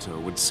Yamato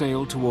would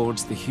sail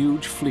towards the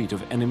huge fleet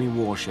of enemy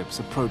warships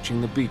approaching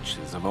the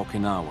beaches of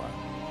Okinawa.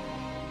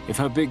 If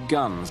her big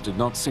guns did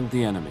not sink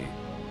the enemy,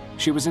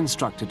 she was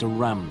instructed to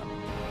ram them.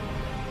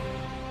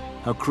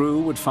 Her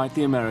crew would fight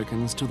the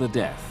Americans to the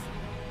death,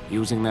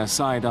 using their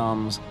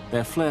sidearms,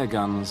 their flare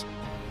guns,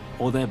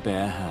 or their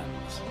bare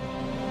hands.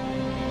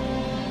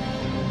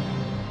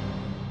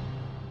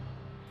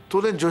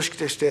 当然常識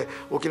として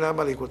沖縄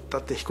まで行った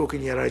って飛行機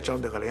にやられちゃう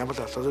んだから大和は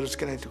たどり着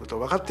けないということ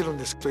は分かってるん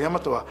ですけど、大和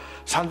は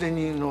3000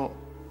人の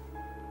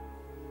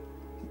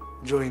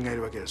乗員がい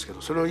るわけですけ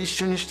ど、それを一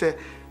瞬にして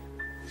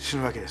死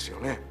ぬわけですよ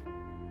ね。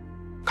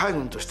海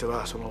軍として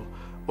は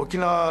沖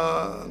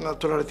縄が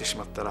取られてし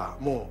まったら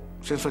も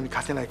う戦争に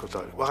勝てないこと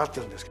は分かって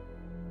るんですけど、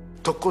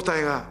特攻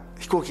隊が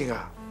飛行機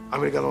がア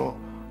メリカ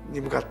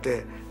に向かっ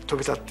て飛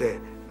び立って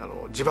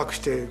自爆し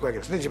ていくわけ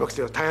ですね。自爆し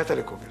て体当た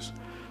りいくわけです。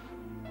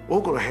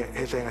多くの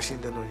兵隊が死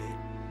んでるのに、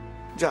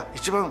じゃあ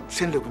一番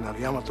戦力のあ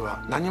る大和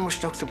は何もし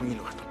なくてもいい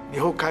のかと。日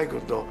本海軍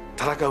と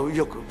戦う威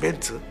力、ベン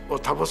ツを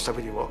保つた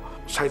めにも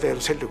最大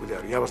の戦力で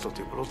ある大和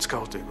というものを使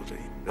おうということに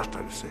なった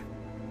んですね。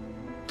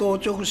当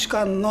直士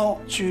官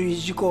の注意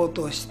事項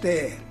とし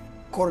て、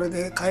これ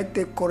で帰っ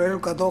てこれる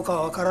かどうか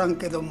は分からん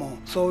けども、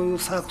そういう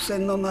作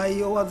戦の内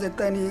容は絶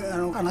対に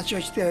話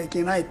をしてはい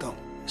けないと。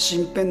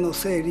身辺の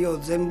整理を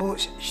全部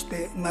し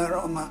て、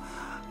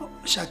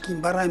借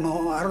金払い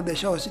もあるで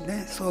しょうし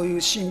ね、そうい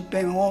う身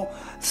辺を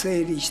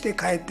整理して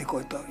帰ってこ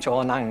いと。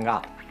長男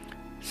が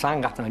3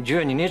月の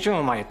12日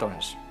生まれとるん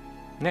です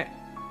ね。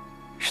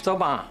一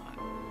晩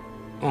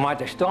生まれ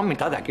て一晩見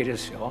ただけで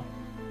すよ。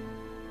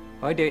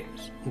それで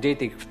出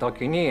ていく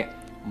時に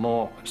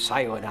もう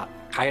最後だ、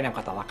帰れない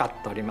ことは分か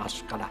っておりま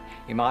すから、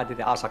今まで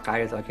で朝帰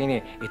る時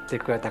に言って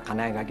くれた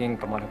金井が銀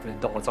行まで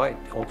どうぞ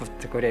送っ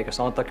てくれ、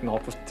その時も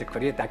送ってく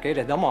れたけ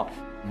れども、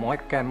もう一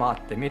回回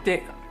ってみ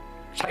て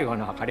最後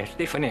の別れし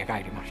て船へ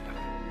帰りました。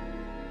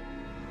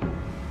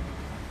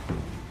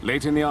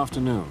Late in the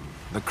afternoon,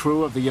 the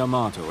crew of the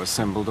Yamato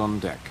assembled on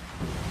deck.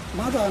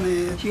 まだ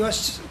ね、日は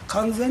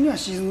完全には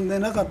沈んで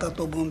なかった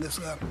と思うんで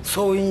すが、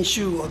総員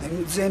集合で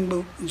全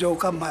部上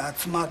官前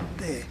集まっ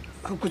て、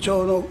副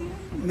長の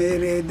命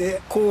令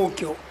で皇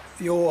居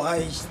擁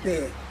拝し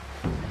て、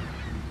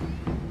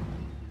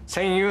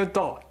戦友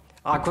と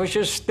握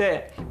手し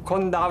て、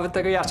今度会う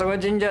時八十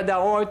神社で会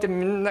おうって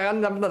みんなが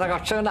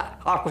学者が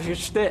握手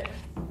して、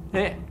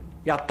ね、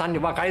やったんで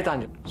別れた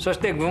んです。そし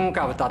て軍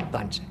歌を歌っ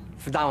たんです。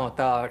普段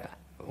歌う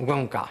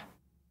軍歌。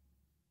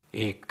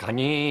いか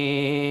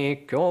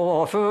に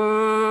恐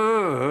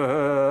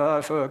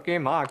怖吹き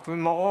まく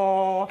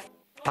も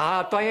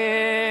たと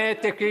え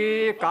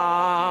敵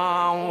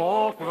艦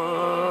を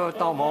く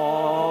と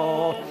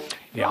も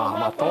大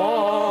和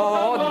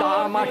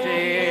魂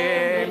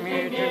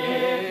導き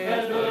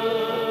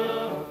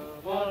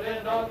我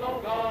ら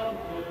の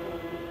願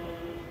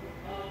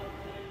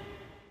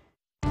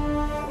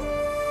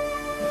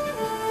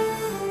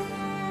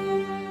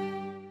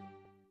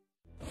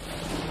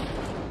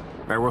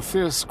There were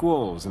fierce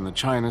squalls in the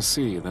China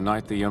Sea the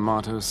night the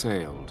Yamato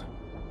sailed.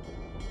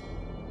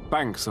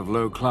 Banks of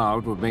low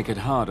cloud would make it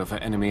harder for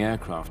enemy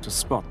aircraft to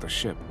spot the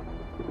ship.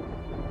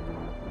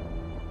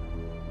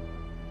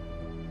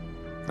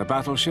 The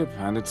battleship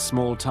and its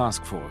small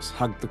task force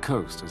hugged the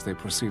coast as they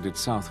proceeded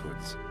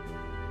southwards.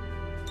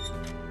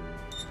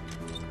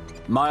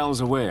 Miles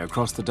away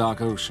across the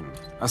dark ocean,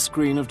 a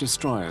screen of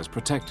destroyers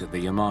protected the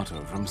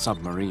Yamato from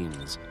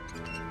submarines.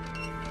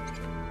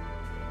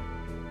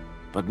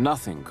 But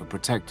nothing could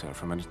protect her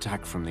from an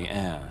attack from the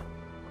air.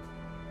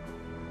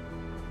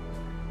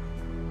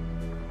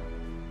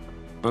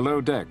 Below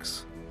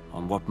decks,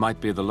 on what might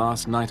be the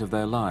last night of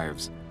their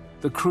lives,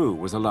 the crew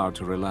was allowed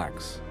to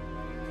relax.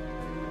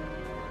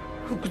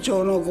 副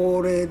長の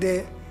号令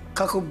で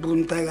各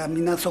分隊が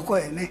みんなそこ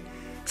へね、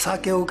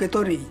酒を受け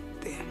取りに行っ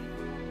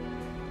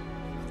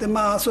て、で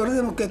まあそれ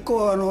でも結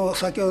構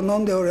酒を飲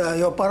んでおりゃ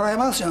酔っ払い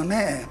ますよ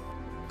ね。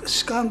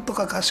士官と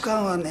か下士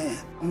官はね、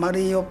あま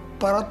り酔っ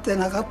払って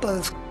なかった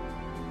です。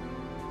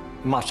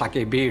まあ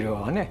酒ビール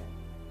をね、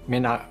み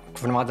んな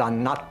車座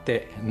になっ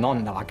て飲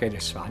んだわけで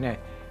すわね。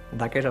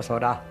だけどそ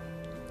ら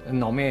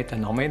飲めて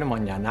飲めるも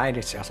んじゃない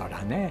ですよ、そ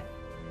らね。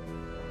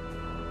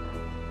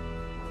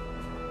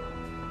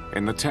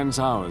In the tense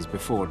hours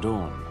before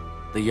dawn,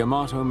 the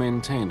Yamato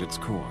maintained its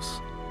course,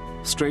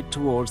 straight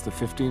towards the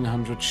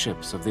 1,500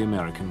 ships of the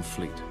American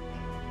fleet.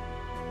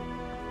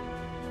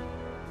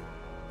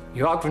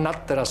 弱くな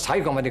ったら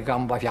最後まで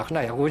頑張り100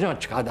な150の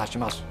力出し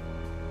ます。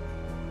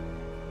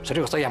そ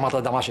れこそ大和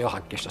魂を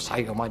発揮した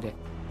最後まで。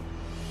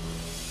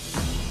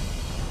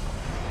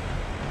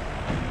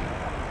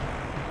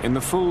In the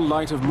full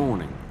light of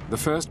morning, the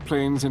first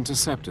planes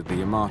intercepted the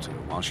Yamato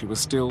while she was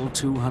still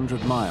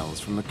 200 miles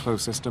from the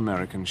closest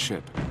American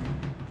ship.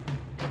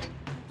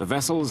 The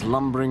vessel's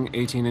lumbering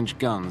 18-inch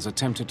guns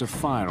attempted to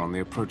fire on the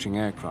approaching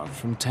aircraft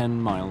from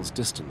 10 miles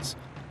distance,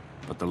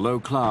 but the low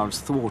clouds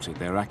thwarted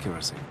their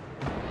accuracy.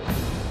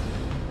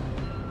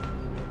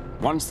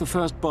 Once the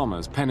first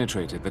bombers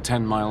penetrated the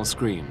 10-mile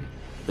screen,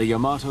 the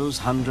Yamato's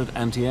 100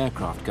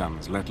 anti-aircraft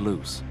guns let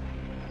loose.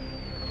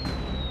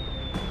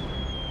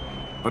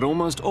 But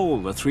almost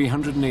all the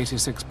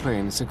 386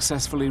 planes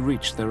successfully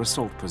reached their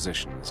assault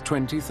positions,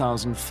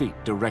 20,000 feet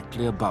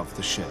directly above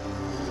the ship.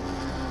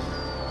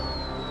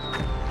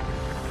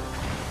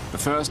 The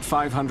first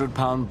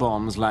 500-pound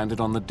bombs landed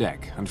on the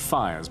deck and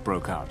fires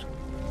broke out.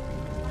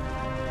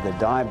 The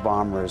dive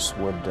bombers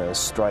would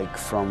strike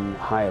from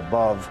high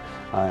above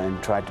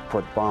and try to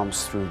put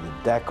bombs through the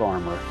deck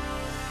armor.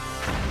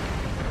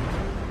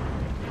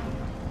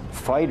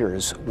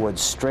 Fighters would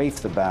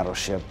strafe the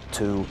battleship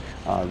to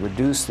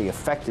reduce the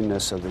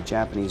effectiveness of the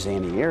Japanese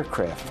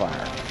anti-aircraft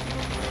fire.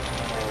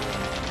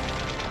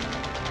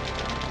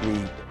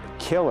 The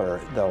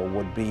killer, though,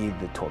 would be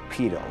the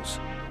torpedoes.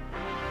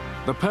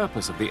 The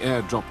purpose of the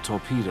airdrop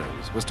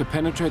torpedoes was to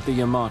penetrate the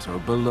Yamato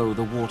below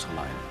the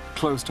waterline,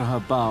 close to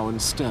her bow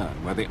and stern,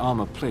 where the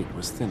armor plate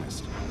was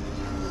thinnest.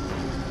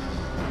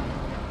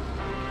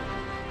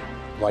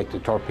 Like the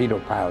torpedo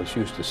pilots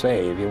used to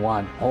say, if you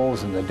want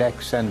holes in the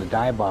deck, send the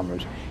dive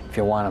bombers. If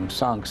you want them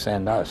sunk,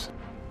 send us.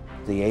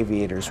 The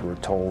aviators were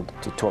told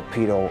to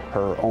torpedo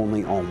her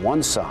only on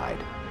one side,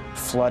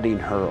 flooding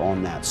her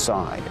on that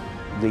side,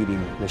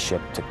 leading the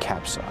ship to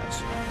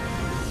capsize.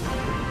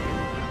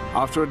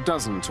 After a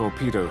dozen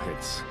torpedo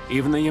hits,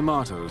 even the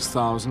Yamato's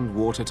 1,000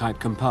 watertight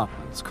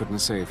compartments couldn't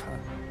save her.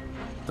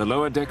 The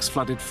lower decks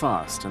flooded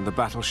fast and the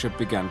battleship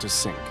began to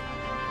sink.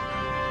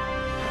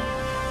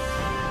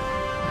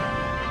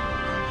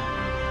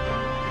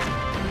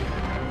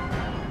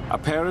 A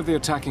pair of the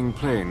attacking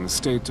planes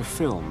stayed to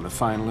film the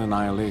final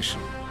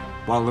annihilation,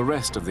 while the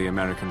rest of the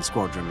American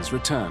squadrons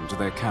returned to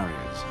their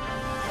carriers.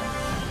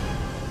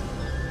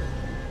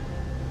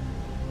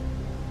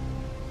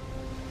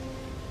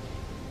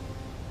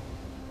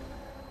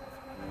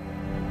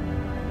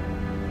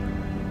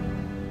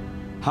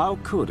 How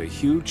could a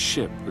huge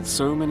ship with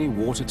so many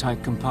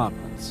watertight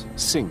compartments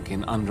sink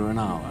in under an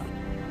hour?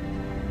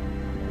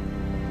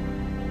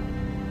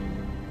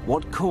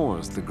 What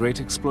caused the great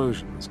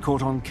explosions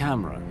caught on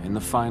camera in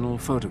the final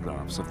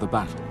photographs of the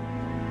battle?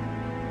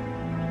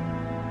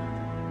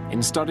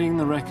 In studying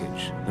the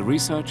wreckage, the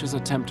researchers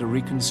attempt to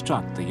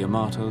reconstruct the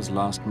Yamato's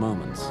last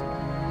moments.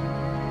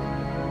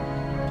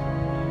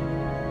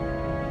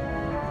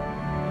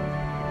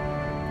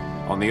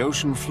 On the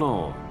ocean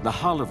floor, the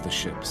hull of the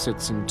ship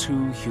sits in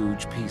two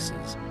huge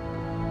pieces.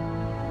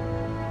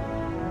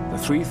 The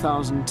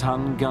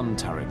 3,000-ton gun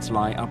turrets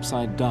lie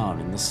upside down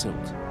in the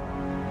silt.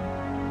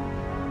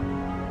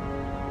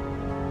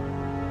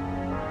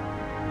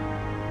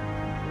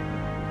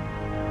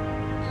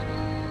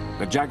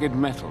 The jagged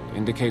metal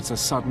indicates a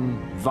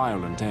sudden,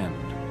 violent end.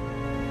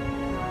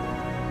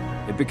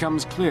 It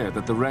becomes clear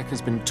that the wreck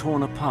has been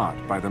torn apart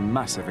by the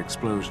massive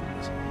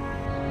explosions.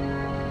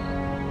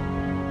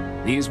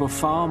 These were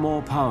far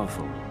more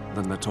powerful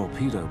than the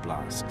torpedo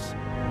blasts.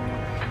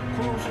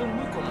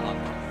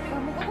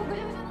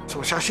 そ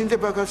の写真で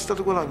爆発した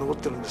ところは残っ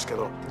てるんですけ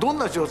ど、どん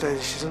な状態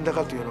で沈んだ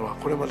かというのは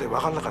これまで分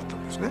からなかった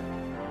んですね。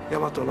大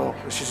和の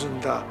沈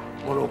んだ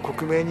ものを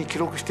克明に記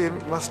録してい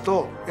ます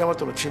と、大和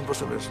の沈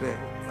没のですね、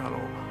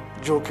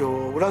状況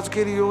を裏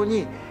付けるよう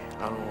に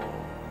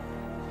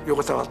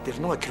横たわってい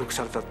るのが記録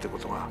されたというこ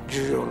とが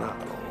重要な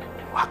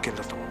発見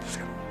だと思うんです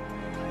けど。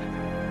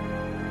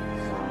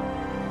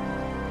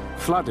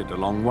Flooded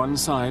along one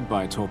side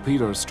by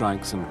torpedo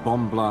strikes and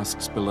bomb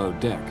blasts below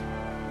deck,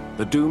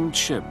 the doomed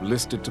ship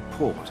listed to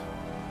port,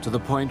 to the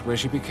point where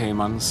she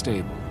became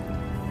unstable.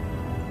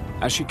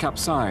 As she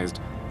capsized,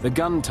 the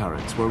gun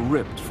turrets were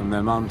ripped from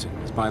their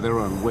mountings by their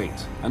own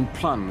weight and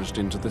plunged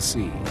into the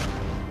sea.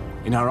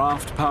 In her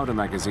aft powder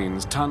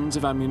magazines, tons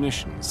of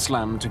ammunition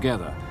slammed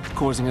together,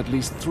 causing at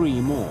least 3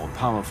 more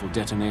powerful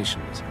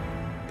detonations,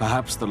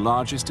 perhaps the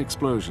largest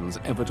explosions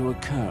ever to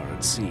occur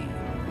at sea.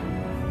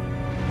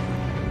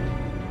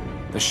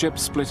 The ship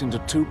split into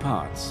 2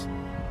 parts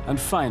and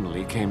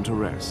finally came to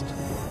rest,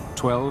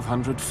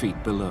 1,200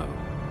 feet below.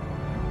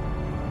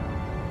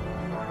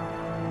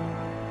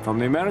 From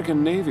the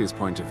American Navy's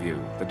point of view,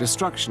 the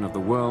destruction of the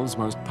world's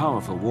most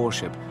powerful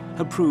warship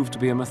had proved to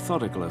be a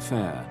methodical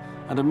affair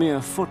and a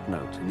mere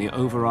footnote in the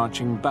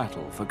overarching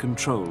battle for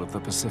control of the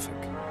Pacific.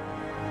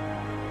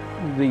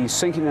 The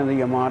sinking of the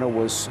Yamato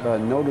was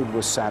noted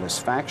with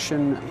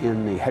satisfaction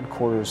in the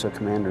headquarters of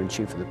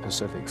Commander-in-Chief of the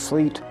Pacific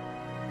Fleet,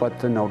 but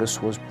the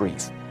notice was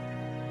brief.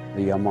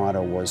 The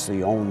Yamato was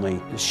the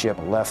only ship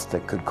left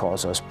that could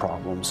cause us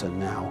problems, and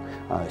now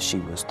she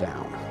was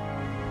down.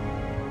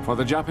 For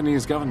the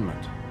Japanese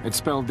government, it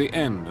spelled the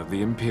end of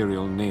the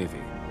Imperial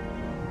Navy.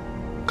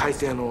 海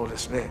底ので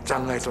すね、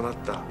残骸となっ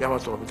た大和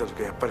を見たと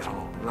きはやっぱり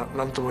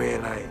何とも言え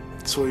ない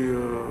そうい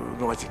う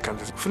のが実感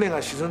です。船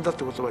が沈んだっ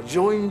てことは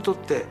乗員にとっ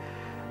て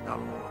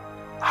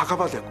墓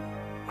場と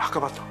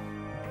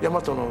大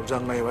和の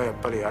残骸はやっ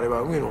ぱりあれ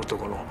は海の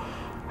男の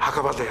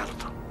墓場である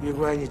という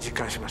具合に実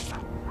感しました。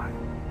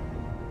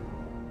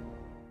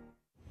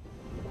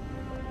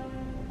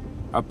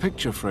A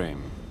picture frame,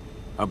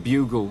 a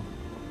bugle,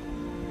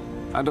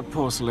 and a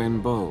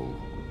porcelain bowl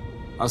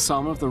are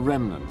some of the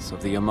remnants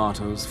of the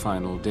Yamato's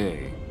final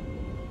day.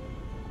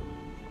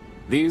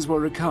 These were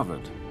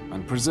recovered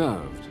and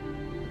preserved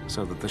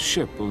so that the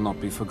ship will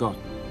not be forgotten.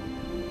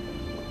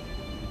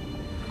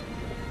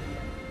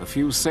 The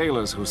few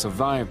sailors who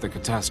survived the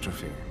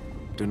catastrophe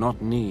do not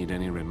need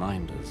any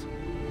reminders.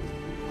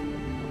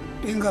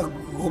 ペンが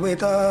5メー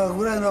ター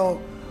ぐらいの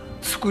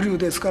スクリュー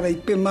ですから、いっ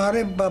ぺん回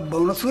ればも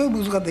のすご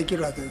い渦ができ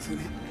るわけですね。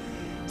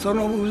そ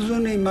の渦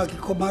に巻き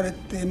込まれ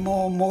て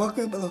もうもが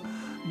けば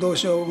どう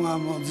しようが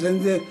もう全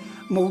然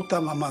潜っ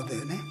たままで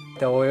ね。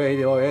泳い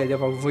で泳いで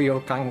も浮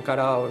遊感か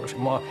ら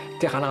もう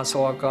手離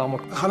そうかも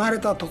う離れ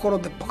たところ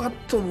でポカッ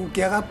と浮き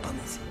上がったん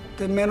です。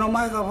で目の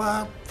前が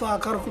わーっ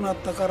と明るくなっ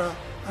たから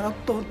あらっ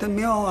と思って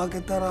目を開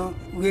けたら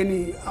上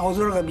に青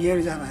空が見え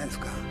るじゃないです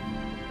か。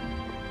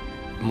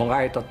も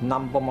がいと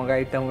何本もが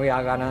いても上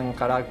上がらん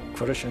から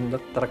苦しんだ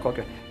ったらこう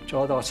ち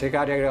ょうどせ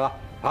がれが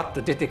パッ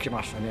と出てき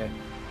ましたね。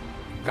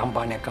頑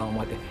張れか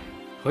思って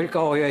振りか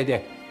泳い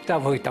で下を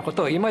向いたこ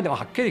とを今でも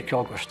はっきり記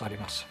憶しており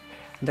ます。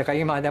だから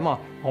今でも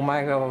お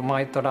前が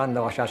前とらん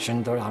だわしは死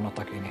んどるあの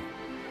時に。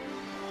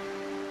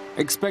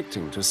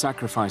Expecting to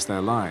sacrifice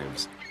their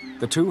lives,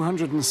 the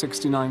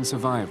 269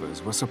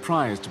 survivors were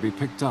surprised to be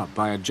picked up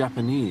by a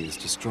Japanese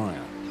destroyer.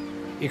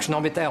 生き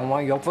延びたい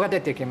思い欲が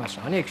出てきまし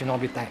たね。生き延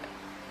びたい。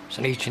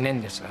その1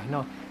年ですが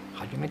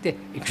初めて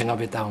生き延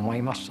びた思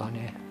いました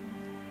ね。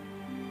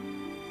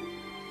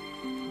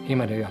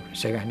今で言う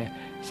世界ね、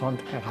その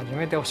時初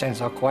めて戦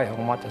争は怖い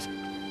思った。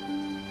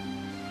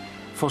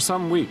For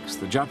some weeks,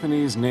 the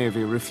Japanese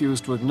Navy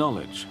refused to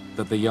acknowledge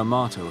that the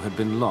Yamato had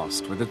been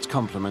lost with its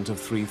complement of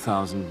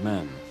 3,000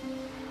 men.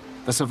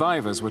 The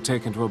survivors were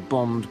taken to a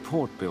bombed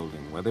port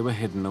building where they were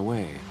hidden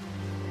away.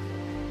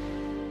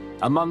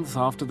 A month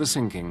after the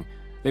sinking,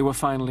 they were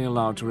finally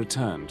allowed to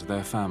return to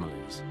their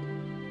families.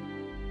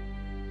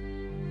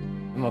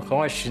 もう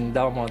この死ん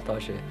だ思った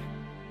し、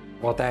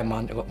五体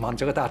満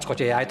足であちこ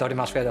ち焼いており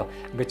ますけど、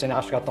別に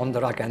足が飛んで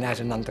るわけはない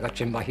し、なんとか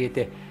チンバ引い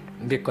て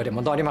びっくり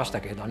戻りまし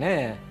たけど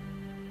ね。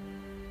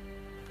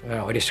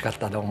嬉しかっ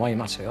たと思い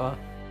ますよ。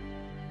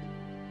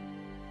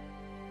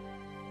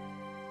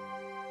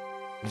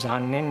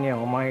残念に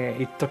お前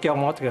一時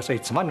思ったけど、それ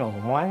いつまでもお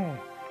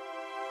前。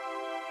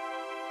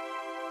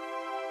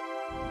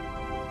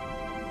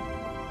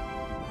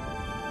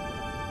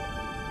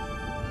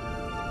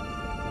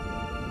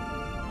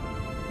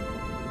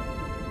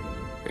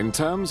In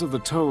terms of the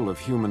toll of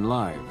human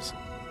lives,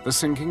 the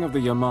sinking of the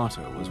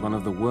Yamato was one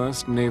of the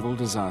worst naval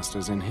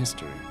disasters in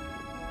history.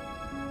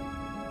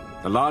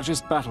 The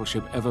largest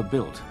battleship ever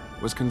built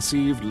was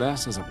conceived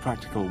less as a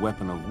practical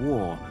weapon of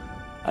war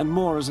and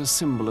more as a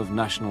symbol of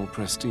national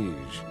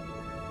prestige.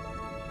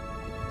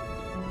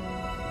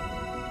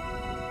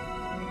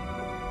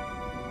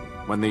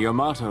 When the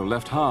Yamato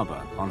left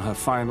harbor on her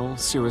final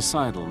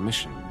suicidal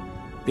mission,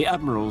 the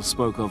admiral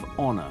spoke of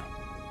honor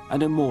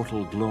and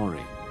immortal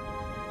glory.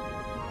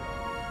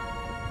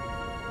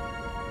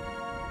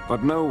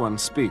 But no one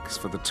speaks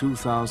for the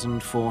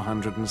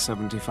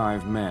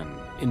 2,475 men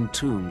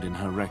entombed in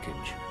her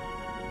wreckage.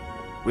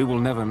 We will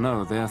never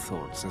know their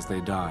thoughts as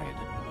they died.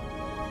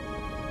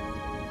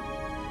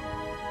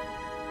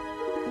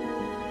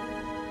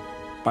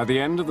 By the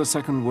end of the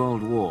Second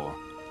World War,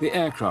 the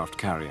aircraft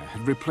carrier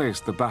had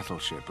replaced the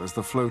battleship as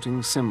the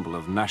floating symbol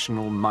of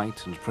national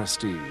might and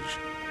prestige.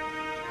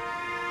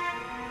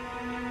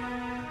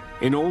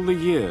 In all the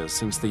years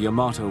since the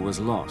Yamato was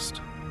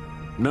lost,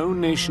 no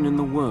nation in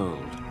the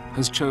world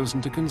has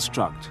chosen to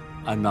construct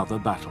another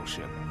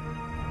battleship.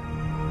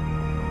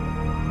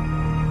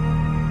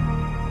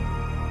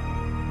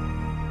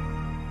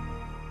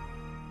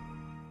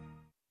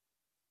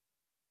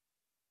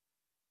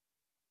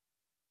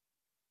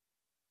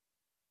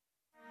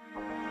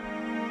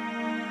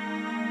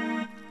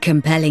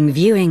 Compelling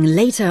viewing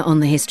later on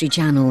the History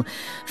Channel.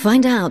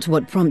 Find out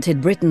what prompted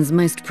Britain's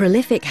most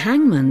prolific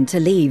hangman to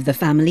leave the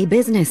family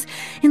business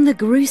in the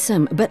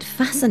gruesome but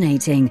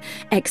fascinating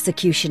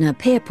Executioner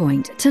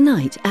Pierpoint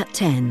tonight at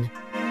 10.